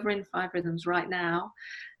discovering Five Rhythms right now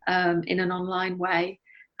in an online way,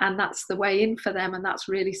 and that's the way in for them, and that's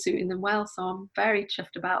really suiting them well. So I'm very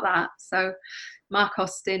chuffed about that. So Mark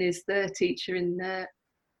Austin is the teacher in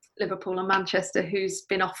Liverpool and Manchester who's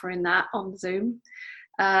been offering that on Zoom,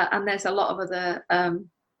 and there's a lot of other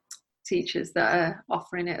teachers that are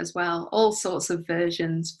offering it as well, all sorts of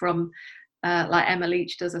versions, from like Emma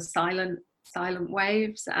Leach does a silent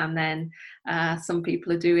waves, and then some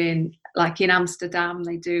people are doing, like in Amsterdam,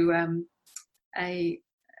 they do a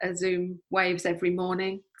Zoom waves every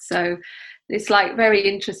morning. So it's like very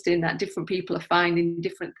interesting that different people are finding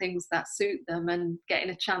different things that suit them and getting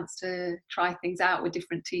a chance to try things out with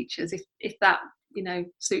different teachers if that, you know,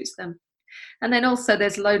 suits them. And then also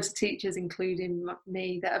there's loads of teachers, including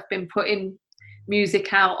me, that have been putting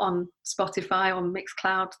music out on Spotify, on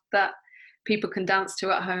Mixcloud, that people can dance to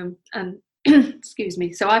at home. And excuse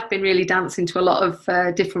me, so I've been really dancing to a lot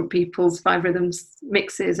of different people's Five Rhythms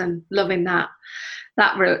mixes and loving that.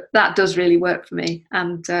 That does really work for me,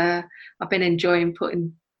 and I've been enjoying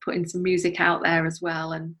putting some music out there as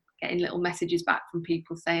well, and getting little messages back from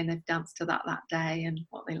people saying they've danced to that day and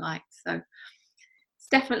what they like. So it's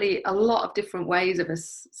definitely a lot of different ways of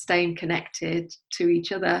us staying connected to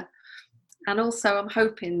each other. And also I'm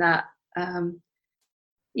hoping that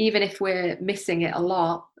even if we're missing it a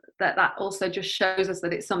lot, that also just shows us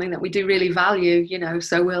that it's something that we do really value, you know,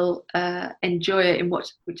 so we'll enjoy it in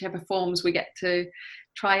whichever forms we get to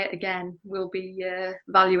try it again. We'll be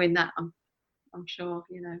valuing that, I'm sure,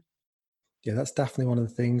 you know. Yeah, that's definitely one of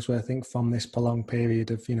the things where I think from this prolonged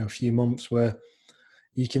period of, you know, a few months, where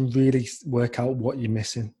you can really work out what you're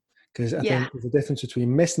missing. Because I think there's a difference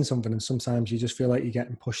between missing something and sometimes you just feel like you're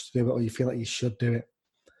getting pushed to do it, or you feel like you should do it.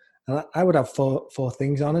 And I would have four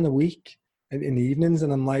things on in a week in the evenings,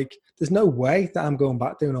 and I'm like, there's no way that I'm going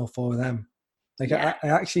back doing all four of them. Like I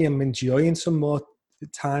actually am enjoying some more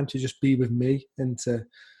time to just be with me and to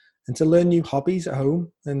learn new hobbies at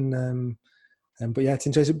home. And but yeah, it's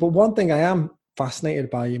interesting. But one thing I am fascinated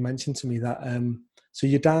by, you mentioned to me that so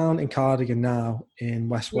you're down in Cardigan now in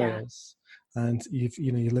West Wales, and you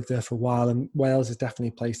lived there for a while, and Wales is definitely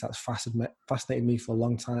a place that's fascinated me for a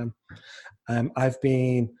long time. I've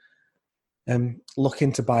been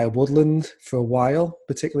looking to buy a woodland for a while,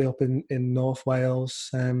 particularly up in North Wales,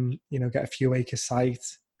 get a few acre site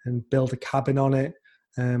and build a cabin on it.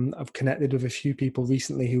 I've connected with a few people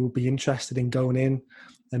recently who would be interested in going in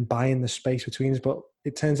and buying the space between us, but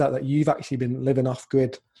it turns out that you've actually been living off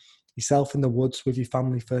grid yourself in the woods with your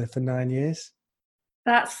family for 9 years.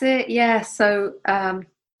 That's it, yeah. So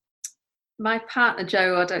my partner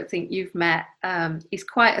Joe, I don't think you've met. He's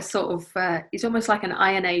quite a sort of he's almost like an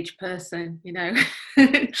Iron Age person, you know.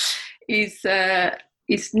 He's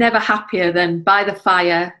never happier than by the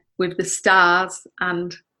fire with the stars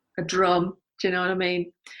and a drum. Do you know what I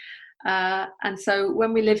mean? And so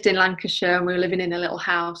when we lived in Lancashire and we were living in a little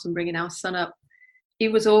house and bringing our son up, he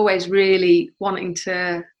was always really wanting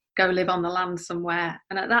to go live on the land somewhere.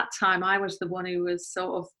 And at that time, I was the one who was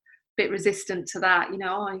sort of bit resistant to that. I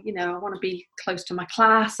want to be close to my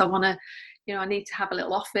class. I want to, I need to have a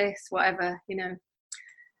little office, whatever,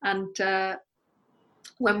 And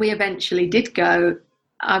when we eventually did go,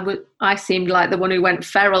 I seemed like the one who went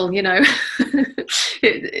feral.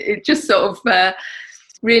 It just sort of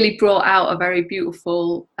really brought out a very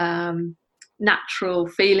beautiful, natural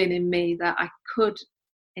feeling in me that I could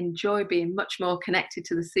enjoy being much more connected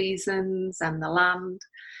to the seasons and the land.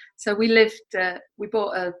 So we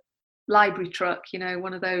bought a library truck,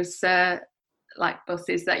 one of those like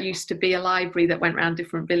buses that used to be a library that went around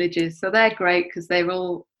different villages. So they're great because they're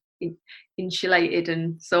all insulated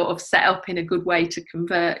and sort of set up in a good way to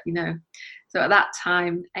convert, So at that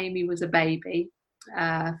time, Amy was a baby,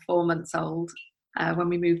 4 months old when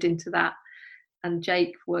we moved into that, and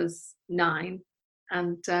Jake was 9,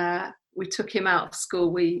 and we took him out of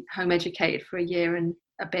school. We home educated for a year and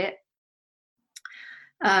a bit.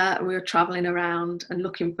 We were travelling around and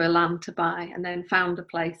looking for land to buy, and then found a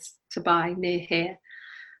place to buy near here.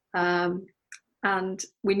 And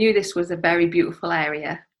we knew this was a very beautiful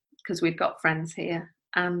area because we've got friends here.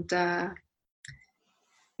 And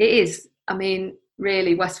it is,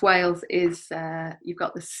 really, West Wales is, you've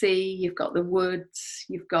got the sea, you've got the woods,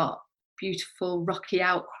 you've got beautiful rocky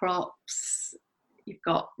outcrops, you've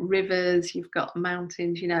got rivers, you've got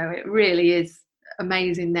mountains, it really is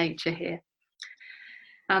amazing nature here.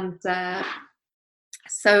 And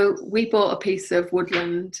so we bought a piece of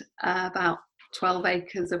woodland, about 12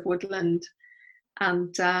 acres of woodland.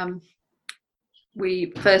 And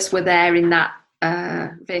we first were there in that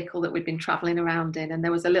vehicle that we'd been travelling around in, and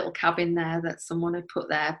there was a little cabin there that someone had put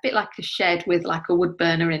there, a bit like a shed with like a wood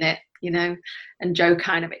burner in it, and Joe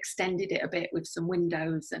kind of extended it a bit with some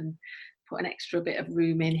windows and put an extra bit of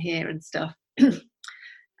room in here and stuff.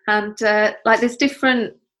 And like there's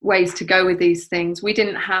different ways to go with these things. We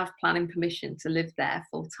didn't have planning permission to live there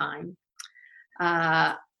full time,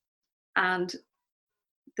 and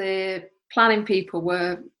the planning people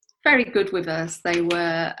were very good with us. They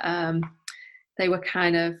were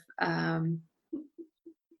kind of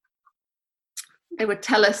they would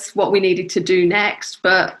tell us what we needed to do next,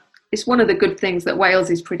 but it's one of the good things that Wales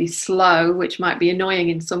is pretty slow, which might be annoying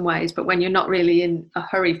in some ways, but when you're not really in a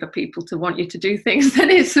hurry for people to want you to do things, then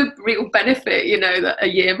it's a real benefit, that a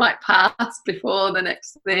year might pass before the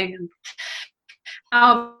next thing. And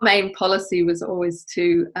our main policy was always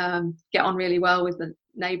to get on really well with the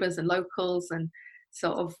neighbours and locals, and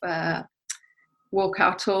sort of walk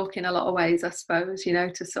our talk in a lot of ways, I suppose,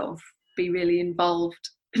 to sort of be really involved.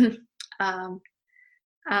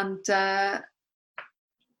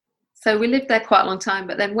 So we lived there quite a long time,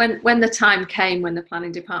 but then when the time came, when the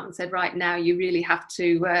planning department said, right, now you really have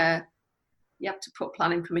to put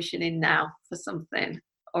planning permission in now for something,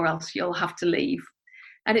 or else you'll have to leave.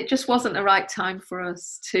 And it just wasn't the right time for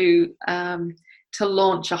us to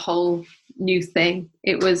launch a whole new thing.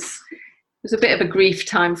 It was a bit of a grief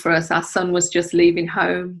time for us. Our son was just leaving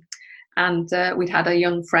home, and we'd had a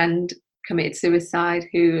young friend committed suicide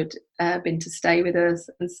who had been to stay with us.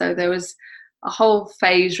 And so there was a whole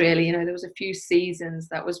phase, really, there was a few seasons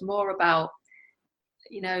that was more about,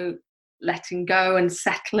 letting go and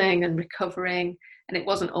settling and recovering. And it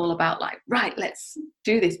wasn't all about like, right, let's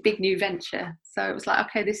do this big new venture. So it was like,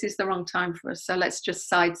 okay, this is the wrong time for us. So let's just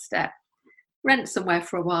sidestep, rent somewhere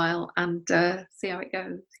for a while and see how it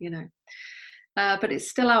goes, But it's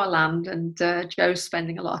still our land, and Joe's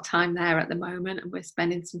spending a lot of time there at the moment, and we're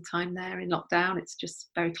spending some time there in lockdown. It's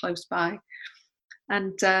just very close by.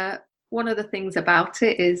 And one of the things about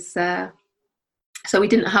it is, so we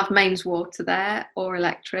didn't have mains water there or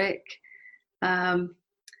electric.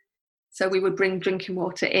 So we would bring drinking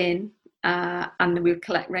water in, and we would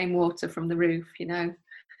collect rainwater from the roof, and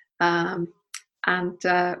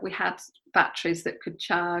we had batteries that could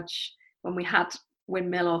charge when we had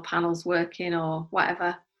windmill or panels working or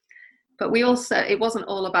whatever. But it wasn't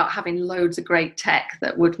all about having loads of great tech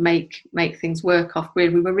that would make things work off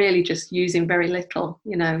grid. We were really just using very little,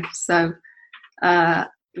 So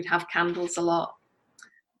we'd have candles a lot.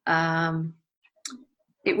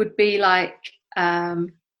 It would be like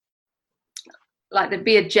there'd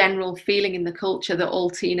be a general feeling in the culture that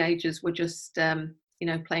all teenagers were just,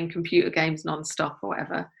 playing computer games non-stop or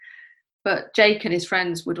whatever. But Jake and his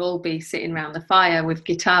friends would all be sitting around the fire with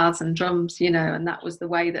guitars and drums, and that was the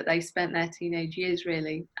way that they spent their teenage years,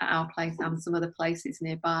 really, at our place and some other places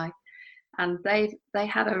nearby. And they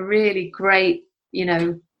had a really great,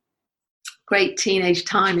 great teenage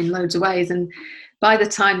time in loads of ways. And by the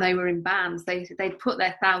time they were in bands, they'd put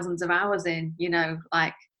their thousands of hours in,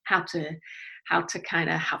 like how to kind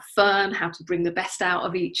of have fun, how to bring the best out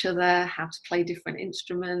of each other, how to play different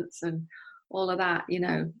instruments and all of that,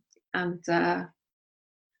 And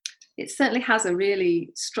it certainly has a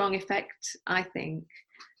really strong effect, I think,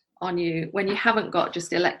 on you when you haven't got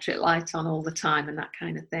just electric light on all the time and that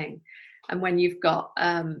kind of thing. And when you've got,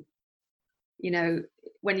 when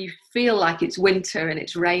you feel like it's winter and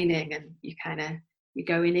it's raining and you're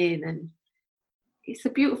going in, and it's a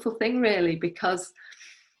beautiful thing, really, because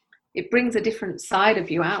it brings a different side of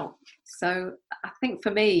you out. So I think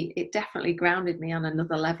for me, it definitely grounded me on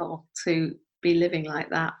another level to be living like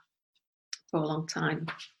that for a long time.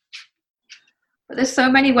 But there's so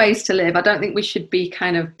many ways to live. I don't think we should be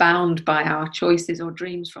kind of bound by our choices or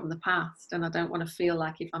dreams from the past. And I don't want to feel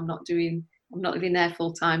like if I'm not living there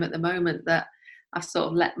full time at the moment, that I've sort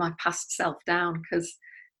of let my past self down. Because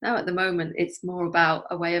now at the moment, it's more about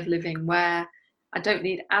a way of living where I don't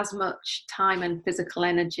need as much time and physical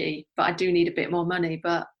energy, but I do need a bit more money.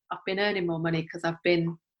 But I've been earning more money because I've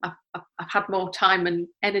had more time and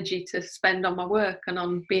energy to spend on my work and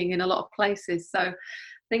on being in a lot of places. So I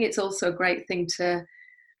think it's also a great thing to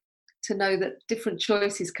know that different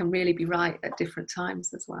choices can really be right at different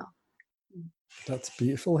times as well. That's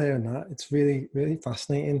beautiful hearing that. It's really, really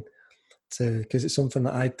fascinating because it's something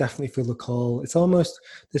that I definitely feel the call. It's almost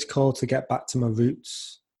this call to get back to my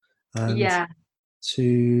roots and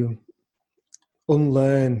to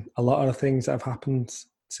unlearn a lot of the things that have happened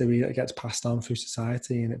to me that gets passed on through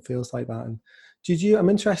society, and it feels like that. And I'm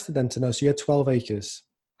interested then to know, so you had 12 acres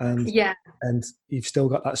and you've still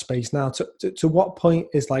got that space now. To what point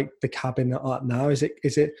is like the cabin at now? Is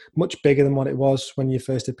it much bigger than what it was when you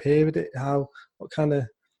first appeared? What kind of?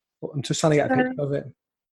 I'm just trying to get a picture of it.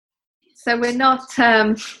 So we're not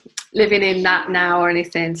living in that now or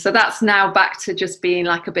anything. So that's now back to just being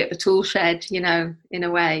like a bit of a tool shed, you know, in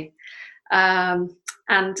a way. And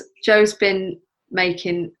Joe's been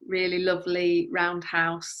making really lovely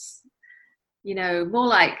roundhouse, you know, more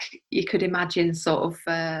like you could imagine sort of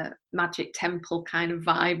a magic temple kind of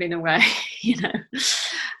vibe in a way, you know.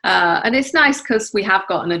 And it's nice because we have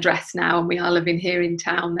got an address now and we are living here in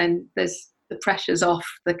town. Then there's the pressure's off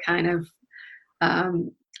the kind of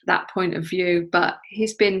that point of view. But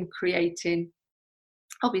he's been creating,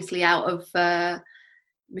 obviously, out of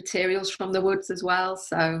materials from the woods as well.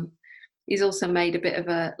 So he's also made a bit of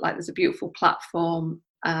there's a beautiful platform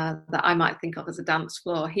that I might think of as a dance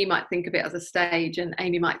floor. He might think of it as a stage, and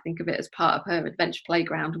Amy might think of it as part of her adventure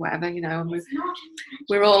playground or whatever, you know. And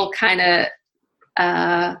we're all kind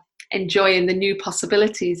of enjoying the new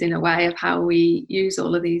possibilities in a way of how we use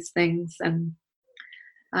all of these things. And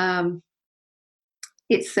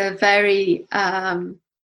it's a very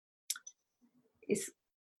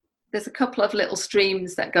there's a couple of little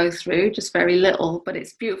streams that go through, just very little, but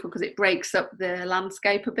it's beautiful because it breaks up the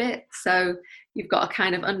landscape a bit. So you've got a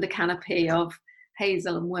kind of under canopy of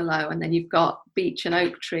hazel and willow, and then you've got beech and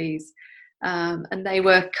oak trees. And they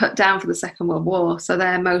were cut down for the Second World War. So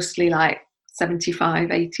they're mostly like 75,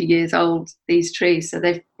 80 years old, these trees. So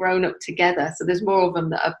they've grown up together. So there's more of them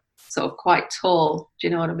that are sort of quite tall. Do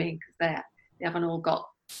you know what I mean? Because they haven't all got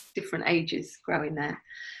different ages growing there.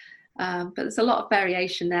 But there's a lot of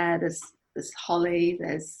variation there. There's holly,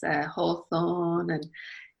 there's hawthorn, and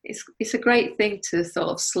it's a great thing to sort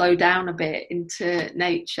of slow down a bit into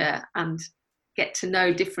nature and get to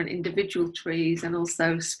know different individual trees and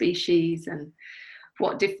also species and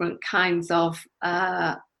what different kinds of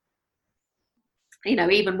you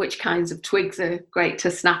know, even which kinds of twigs are great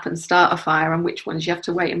to snap and start a fire and which ones you have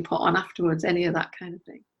to wait and put on afterwards, any of that kind of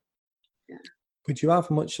thing. Yeah. Would you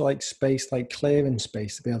have much like space, like clearing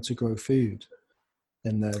space to be able to grow food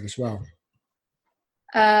in there as well?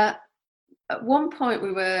 At one point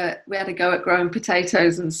we had a go at growing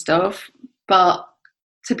potatoes and stuff, but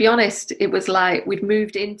to be honest, it was like we'd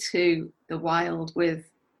moved into the wild with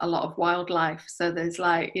a lot of wildlife. So there's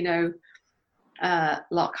like, you know, a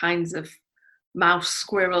lot of kinds of mouse,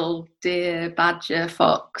 squirrel, deer, badger,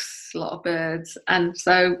 fox, a lot of birds. And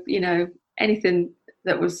so, you know, anything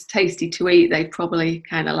that was tasty to eat, they probably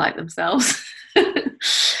kind of like themselves.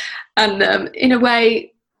 And in a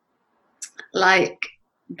way, like,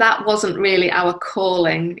 that wasn't really our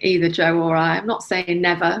calling, either Joe or I. I'm not saying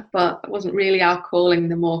never, but it wasn't really our calling,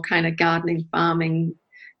 the more kind of gardening, farming,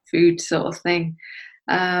 food sort of thing.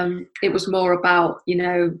 It was more about, you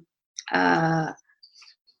know,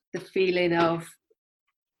 the feeling of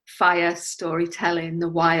fire, storytelling, the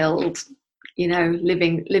wild, you know,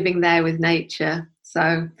 living there with nature.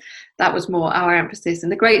 So that was more our emphasis.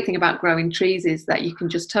 And the great thing about growing trees is that you can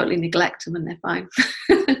just totally neglect them and they're fine.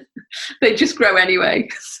 They just grow anyway.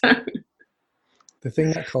 So. The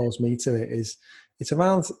thing that calls me to it is it's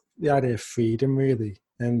around the idea of freedom, really,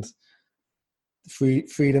 and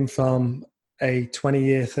freedom from a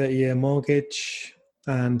 20-year, 30-year mortgage,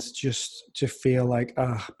 and just to feel like,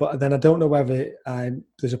 but then I don't know whether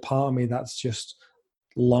there's a part of me that's just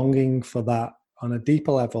longing for that on a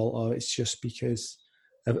deeper level, or it's just because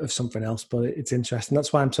of something else. But it's interesting.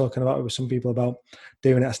 That's why I'm talking about it with some people about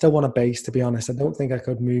doing it. I still want a base, to be honest. I don't think I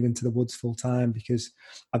could move into the woods full time because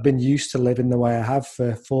I've been used to living the way I have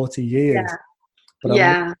for 40 years.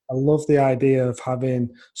 Yeah. But I love the idea of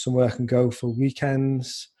having somewhere I can go for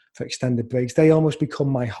weekends, for extended breaks. They almost become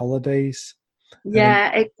my holidays.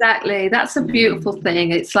 Yeah, exactly. That's a beautiful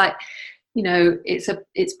thing. It's like, you know, it's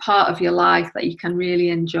part of your life that you can really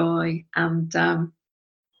enjoy. And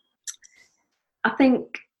I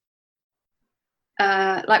think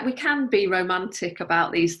like we can be romantic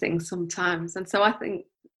about these things sometimes. And so I think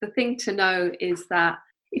the thing to know is that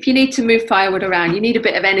if you need to move firewood around, you need a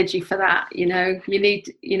bit of energy for that. You know, you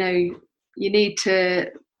need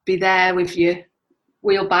to be there with your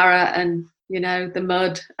wheelbarrow and, you know, the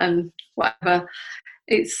mud and whatever.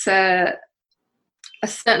 It's a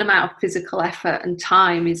certain amount of physical effort and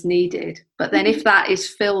time is needed. But then if that is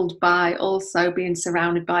filled by also being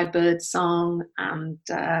surrounded by bird song and,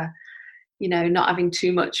 you know, not having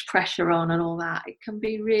too much pressure on and all that, it can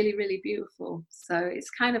be really, really beautiful. So it's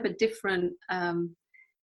kind of a different,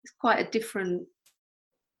 it's quite a different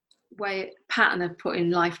pattern of putting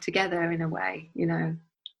life together in a way, you know.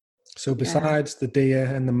 So besides the deer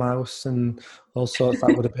and the mouse and all sorts,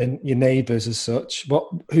 that would have been your neighbours as such.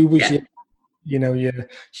 Who was your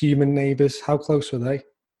human neighbours? How close were they?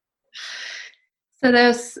 So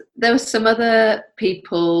there was some other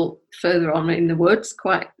people further on in the woods,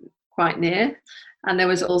 quite near, and there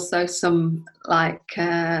was also some like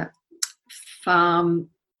farm,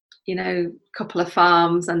 you know, couple of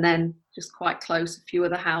farms, and then just quite close a few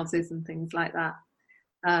other houses and things like that.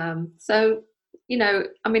 So, you know,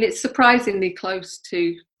 I mean, it's surprisingly close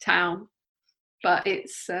to town, but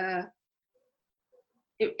it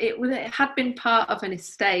had been part of an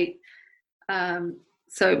estate.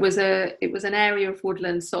 So it was an area of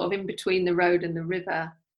woodland sort of in between the road and the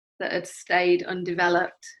river that had stayed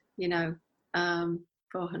undeveloped, you know,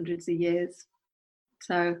 for hundreds of years.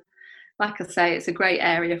 So, like I say, it's a great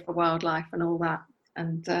area for wildlife and all that,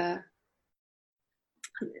 and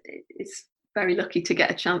it's very lucky to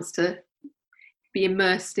get a chance to be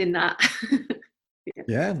immersed in that.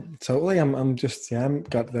 Yeah, totally. I'm just, I'm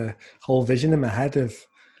got the whole vision in my head of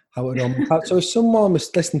how it would all. So if someone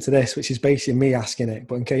was listening to this, which is basically me asking it,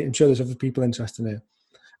 but in case, I'm sure there's other people interested in it.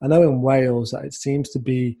 I know in Wales that it seems to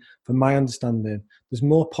be, from my understanding, there's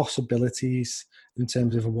more possibilities in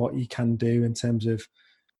terms of what you can do, in terms of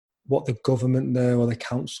what the government there or the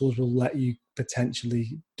councils will let you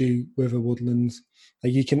potentially do with a woodland.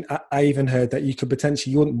 Like you can, I even heard that you could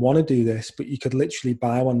potentially, you wouldn't want to do this, but you could literally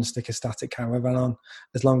buy one and stick a static caravan on,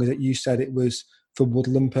 as long as you said it was for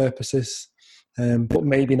woodland purposes, but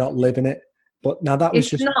maybe not live in it. But now that was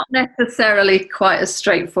it's just not necessarily quite as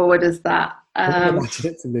straightforward as that. I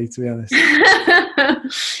imagine it to be honest.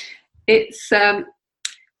 It's so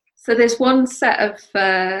there's one set of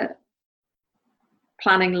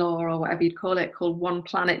planning law, or whatever you'd call it, called One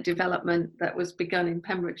Planet Development, that was begun in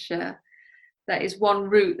Pembrokeshire. That is one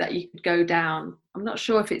route that you could go down. I'm not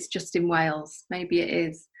sure if it's just in Wales. Maybe it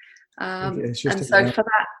is. And so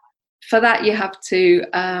for that you have to.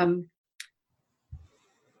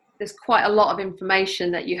 There's quite a lot of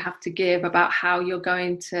information that you have to give about how you're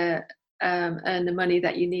going to earn the money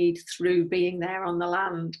that you need through being there on the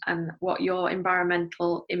land, and what your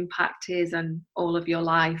environmental impact is, and all of your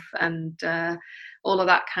life, and all of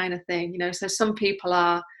that kind of thing. You know, so some people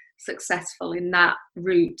are successful in that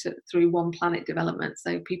route through One Planet Development,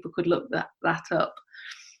 so people could look that up.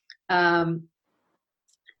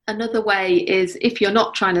 Another way is, if you're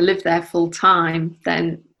not trying to live there full time,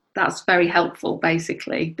 then that's very helpful,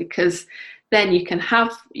 basically, because then you can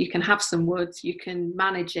have some woods, you can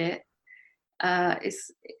manage it.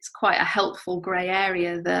 It's quite a helpful grey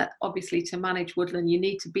area that, obviously, to manage woodland you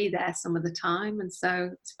need to be there some of the time, and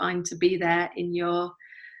so it's fine to be there in your,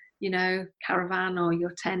 you know, caravan or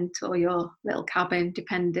your tent or your little cabin,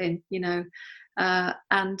 depending, you know,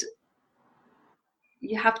 and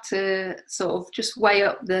you have to sort of just weigh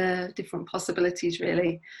up the different possibilities,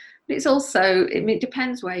 really. But it's also, I mean, it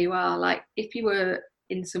depends where you are. Like if you were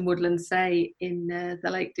in some woodland, say in the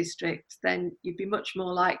Lake District, then you'd be much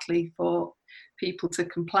more likely for people to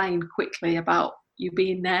complain quickly about you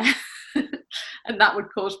being there, and that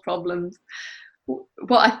would cause problems.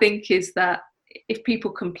 What I think is that if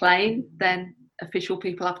people complain, then official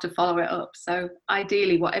people have to follow it up. So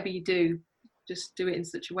ideally, whatever you do, just do it in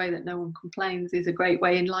such a way that no one complains, is a great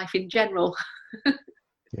way in life in general.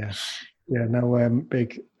 Yeah, no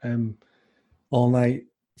big all-night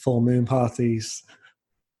full moon parties.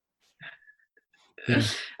 Yeah.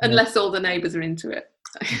 Unless all the neighbours are into it.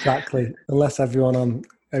 Exactly. Unless everyone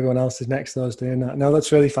else is next to us doing that. No,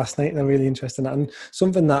 that's really fascinating and really interesting. And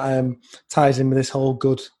something that ties in with this whole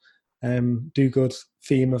do good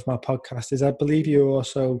theme of my podcast is, I believe you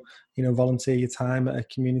also, you know, volunteer your time at a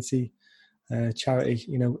community charity,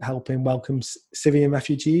 you know, helping welcome Syrian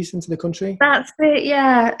refugees into the country. That's it.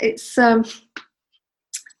 Yeah, it's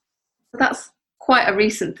that's quite a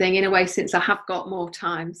recent thing in a way, since I have got more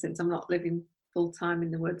time, since I'm not living full time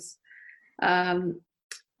in the woods.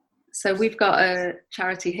 So we've got a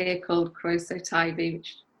charity here called Croeso Taifi,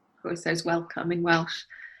 which Croeso's welcome in Welsh.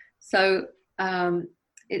 So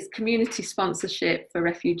it's community sponsorship for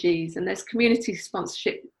refugees, and there's community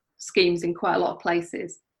sponsorship schemes in quite a lot of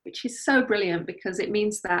places, which is so brilliant, because it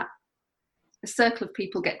means that a circle of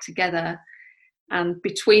people get together and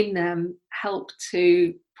between them help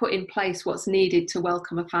to put in place what's needed to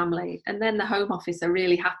welcome a family. And then the Home Office are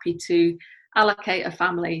really happy to allocate a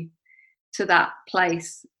family to that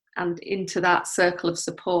place and into that circle of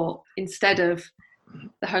support, instead of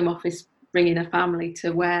the Home Office bringing a family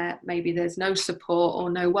to where maybe there's no support or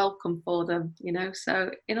no welcome for them, you know. So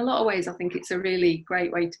in a lot of ways, I think it's a really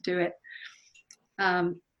great way to do it.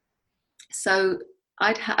 So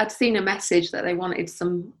I'd seen a message that they wanted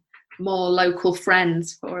some more local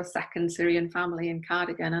friends for a second Syrian family in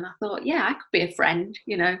Cardigan, and I thought, yeah, I could be a friend,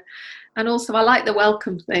 you know. And also I like the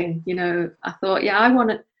welcome thing, you know. I thought, yeah, I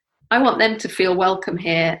want I want them to feel welcome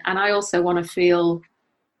here, and I also want to feel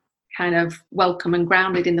kind of welcome and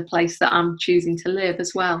grounded in the place that I'm choosing to live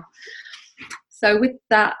as well. So with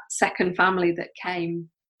that second family that came,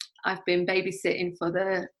 I've been babysitting for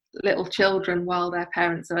the little children while their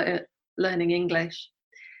parents are learning English.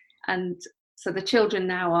 And so the children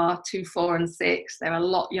now are 2, 4 and 6. They're a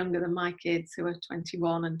lot younger than my kids, who are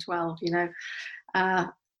 21 and 12,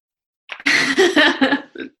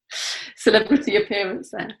 celebrity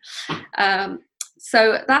appearance there.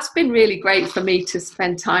 So that's been really great for me to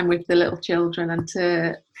spend time with the little children and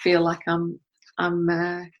to feel like I'm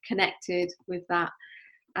connected with that.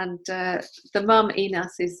 And the mum,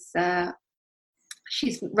 Ines, is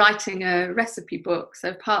she's writing a recipe book.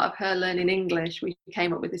 So part of her learning English, we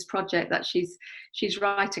came up with this project that she's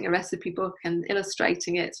writing a recipe book and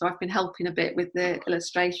illustrating it. So I've been helping a bit with the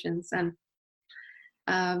illustrations, and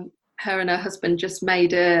her and her husband just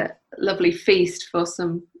made a lovely feast for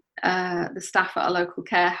some the staff at a local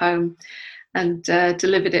care home, and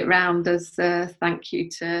delivered it round as a thank you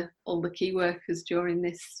to all the key workers during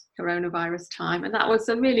this coronavirus time. And that was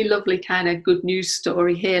a really lovely kind of good news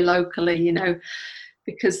story here locally,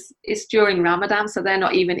 because it's during Ramadan, so they're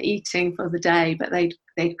not even eating for the day, but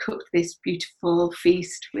they'd cooked this beautiful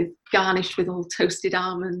feast garnished with all toasted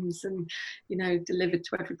almonds and, delivered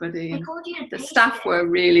to everybody. And the staff were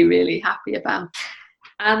really, really happy about.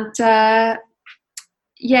 And so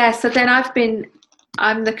then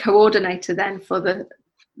I'm the coordinator then for the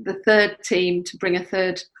third team to bring a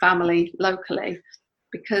third family locally,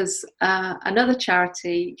 because another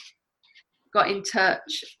charity got in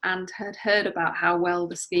touch and had heard about how well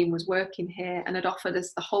the scheme was working here and had offered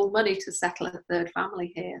us the whole money to settle a third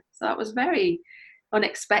family here. So that was very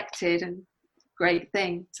unexpected and great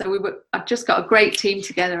thing. So I've just got a great team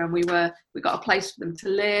together, and we got a place for them to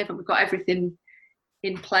live, and we got everything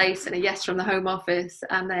in place and a yes from the Home Office.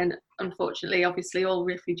 And then unfortunately, obviously, all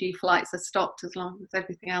refugee flights are stopped as long as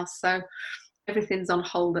everything else. So everything's on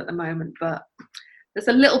hold at the moment, but there's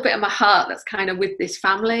a little bit of my heart that's kind of with this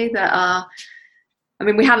family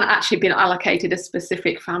we hadn't actually been allocated a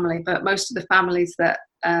specific family, but most of the families that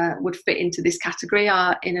would fit into this category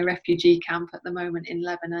are in a refugee camp at the moment in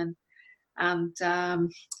Lebanon, and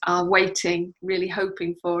are waiting, really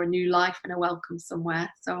hoping for a new life and a welcome somewhere.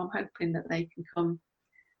 So I'm hoping that they can come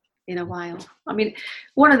in a while.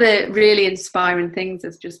 One of the really inspiring things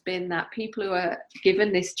has just been that people who are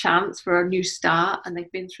given this chance for a new start, and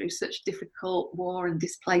they've been through such difficult war and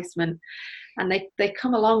displacement, and they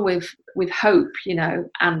come along with hope,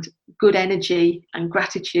 and good energy and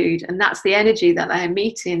gratitude, and that's the energy that they're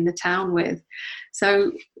meeting the town with.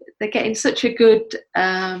 So they're getting such a good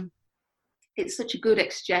it's such a good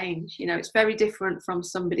exchange. It's very different from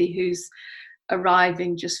somebody who's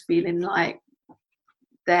arriving just feeling like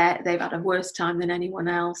they've had a worse time than anyone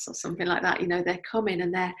else or something like that. They're coming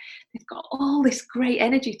and they've got all this great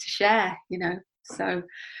energy to share, so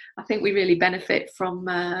I think we really benefit from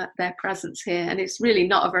their presence here. And it's really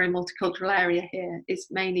not a very multicultural area here.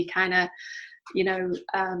 It's mainly kind of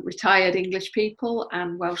retired English people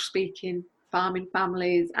and Welsh speaking farming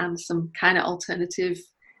families and some kind of alternative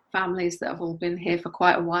families that have all been here for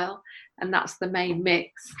quite a while, and that's the main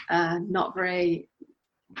mix. Not very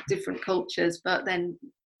different cultures, but then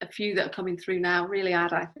a few that are coming through now really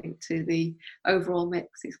add, I think, to the overall mix.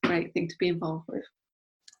 It's a great thing to be involved with.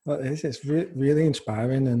 Well, it's really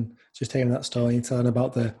inspiring, and just hearing that story and telling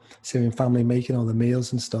about the Syrian family making all the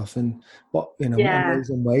meals and stuff, and what an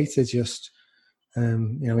amazing way to just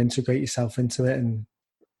integrate yourself into it. And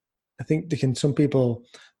I think some people,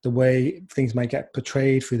 the way things might get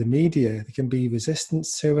portrayed through the media, there can be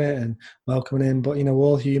resistance to it and welcoming in, but we're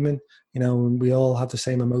all human, and we all have the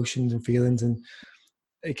same emotions and feelings, and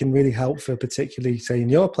it can really help for, particularly say in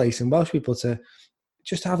your place in Welsh people, to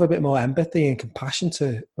just have a bit more empathy and compassion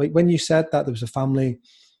to, like when you said that there was a family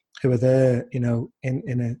who were there, in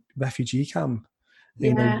a refugee camp,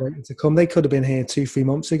 waiting to come. They could have been here 2-3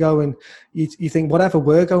 months ago, and you think whatever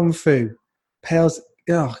we're going through pales,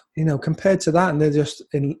 compared to that, and they're just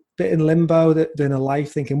in limbo, they're in a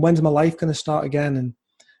life thinking, when's my life going to start again, and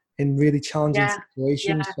in really challenging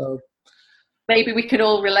situations. Yeah. So maybe we can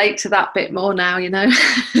all relate to that bit more now,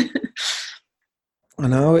 I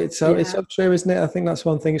know it's so true, isn't it? I think that's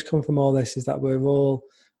one thing that's come from all this, is that we're all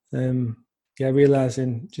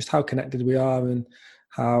realizing just how connected we are, and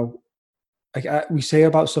how we say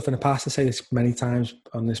about stuff in the past. I say this many times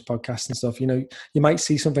on this podcast and stuff. You might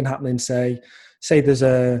see something happening. Say there's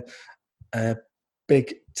a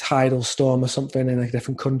big tidal storm or something in a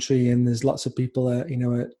different country, and there's lots of people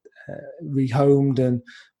rehomed, and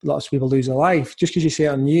lots of people lose their life. Just because you see it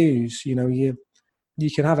on news, you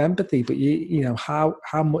can have empathy, but you know,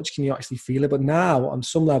 how much can you actually feel it? But now, on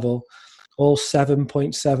some level, all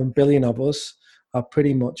 7.7 billion of us are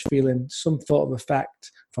pretty much feeling some sort of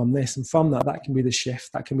effect from this, and from that can be the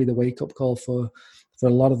shift, that can be the wake up call for a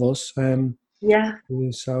lot of us. Yeah.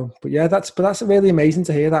 So, but yeah, that's really amazing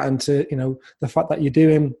to hear that, and to, you know, the fact that you're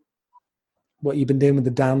doing what you've been doing with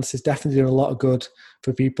the dance is definitely doing a lot of good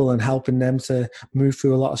for people and helping them to move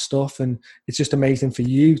through a lot of stuff. And it's just amazing for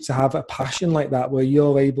you to have a passion like that, where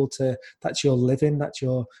you're able to, that's your living, that's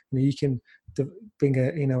your, you know, you can bring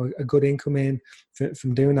a good income in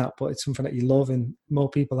from doing that, but it's something that you love. And more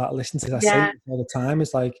people that listen to this, I say all the time,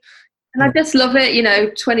 it's like, and I just love it, you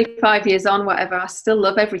know, 25 years on, whatever, I still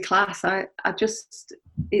love every class. I just,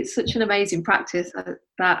 it's such an amazing practice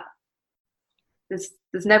that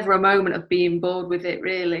there's never a moment of being bored with it,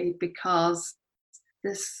 really, because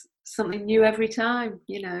there's something new every time,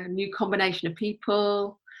 you know, a new combination of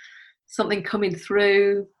people, something coming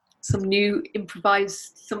through, some new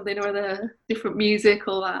improvised something or other, different music,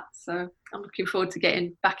 all that. So I'm looking forward to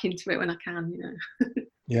getting back into it when I can, you know.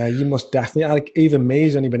 Yeah, you must definitely. Like, even me,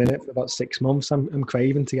 who's only been in it for about 6 months, I'm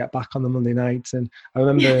craving to get back on the Monday nights. And I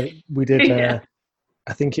remember we did,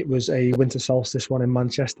 I think it was a winter solstice one in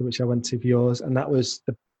Manchester, which I went to for yours, and that was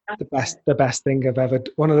the best thing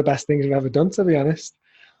one of the best things I've ever done, to be honest,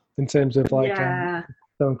 in terms of like,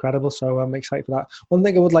 so incredible. So I'm excited for that. One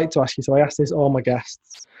thing I would like to ask you, so I asked this all my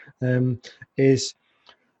guests, is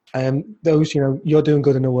those, you know, you're doing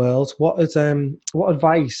good in the world. What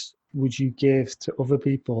advice would you give to other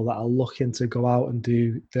people that are looking to go out and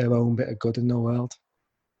do their own bit of good in the world?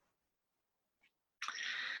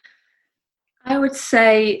 I would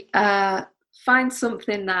say find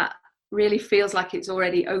something that really feels like it's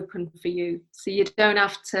already open for you. So you don't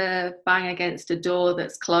have to bang against a door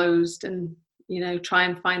that's closed and, you know, try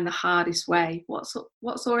and find the hardest way. What's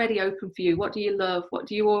already open for you? What do you love? What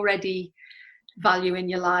do you already value in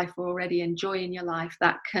your life or already enjoy in your life?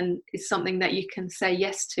 That is something that you can say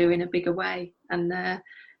yes to in a bigger way, and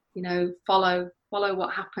you know, follow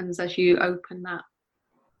what happens as you open that.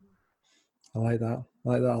 I like that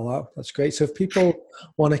a lot. That's great. So if people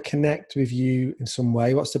want to connect with you in some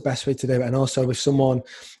way, what's the best way to do it? And also, if someone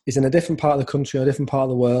is in a different part of the country or a different part of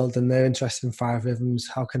the world and they're interested in Five Rhythms,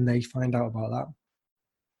 how can they find out about that?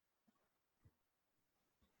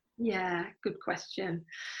 Yeah, good question.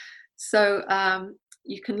 So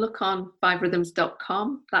you can look on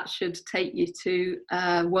fiverhythms.com. That should take you to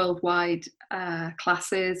worldwide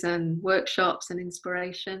classes and workshops and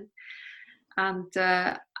inspiration. And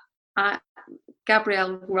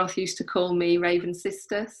Gabrielle Roth used to call me Raven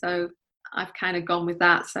Sister, so I've kind of gone with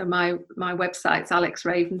that. So my website's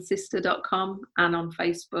alexravensister.com, and on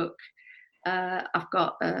Facebook I've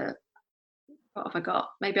got what have I got?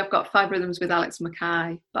 Maybe I've got Five Rhythms with Alex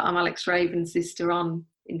Mackay, but I'm Alex Raven Sister on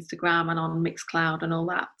Instagram and on Mixcloud and all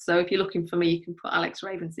that. So if you're looking for me, you can put Alex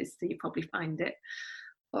Raven Sister, you probably find it.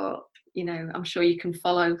 Or, you know, I'm sure you can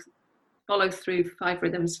follow through Five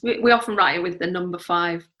Rhythms. We often write it with the number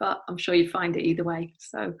 5, but I'm sure you find it either way.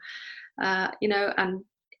 So, you know, and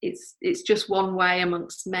it's just one way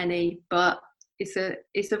amongst many, but it's a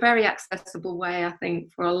very accessible way, I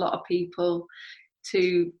think, for a lot of people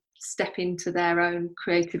to step into their own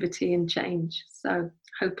creativity and change. So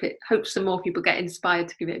hope some more people get inspired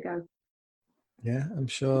to give it a go. Yeah, I'm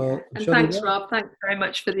sure. And thanks, Rob. Thanks very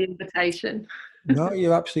much for the invitation. No,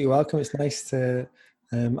 you're absolutely welcome. It's nice to.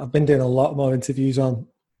 I've been doing a lot more interviews on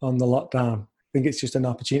the lockdown. I think it's just an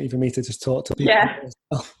opportunity for me to just talk to people. Yeah.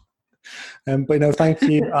 But no, thank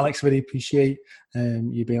you, Alex. Really appreciate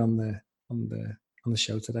you being on the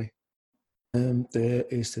show today. There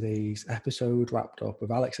is today's episode wrapped up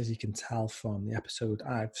with Alex. As you can tell from the episode,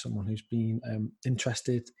 I'm someone who's been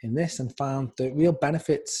interested in this and found the real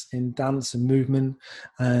benefits in dance and movement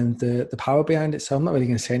and the power behind it. So I'm not really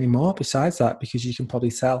going to say any more besides that, because you can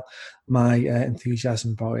probably tell my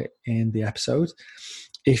enthusiasm about it in the episode.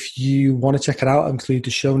 If you want to check it out, I'll include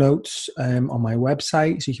the show notes on my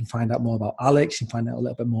website, so you can find out more about Alex, you can find out a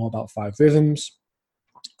little bit more about Five Rhythms,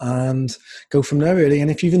 and go from there, really.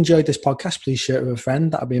 And if you've enjoyed this podcast, please share it with a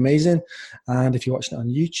friend. That'd be amazing. And if you're watching it on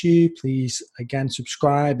YouTube, please again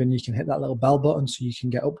subscribe, and you can hit that little bell button so you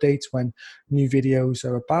can get updates when new videos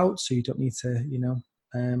are about, so you don't need to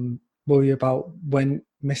worry about when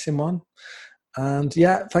missing one. And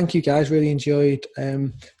yeah, thank you guys, really enjoyed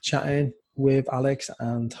chatting with Alex,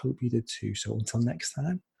 and hope you did too. So until next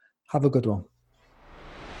time, have a good one.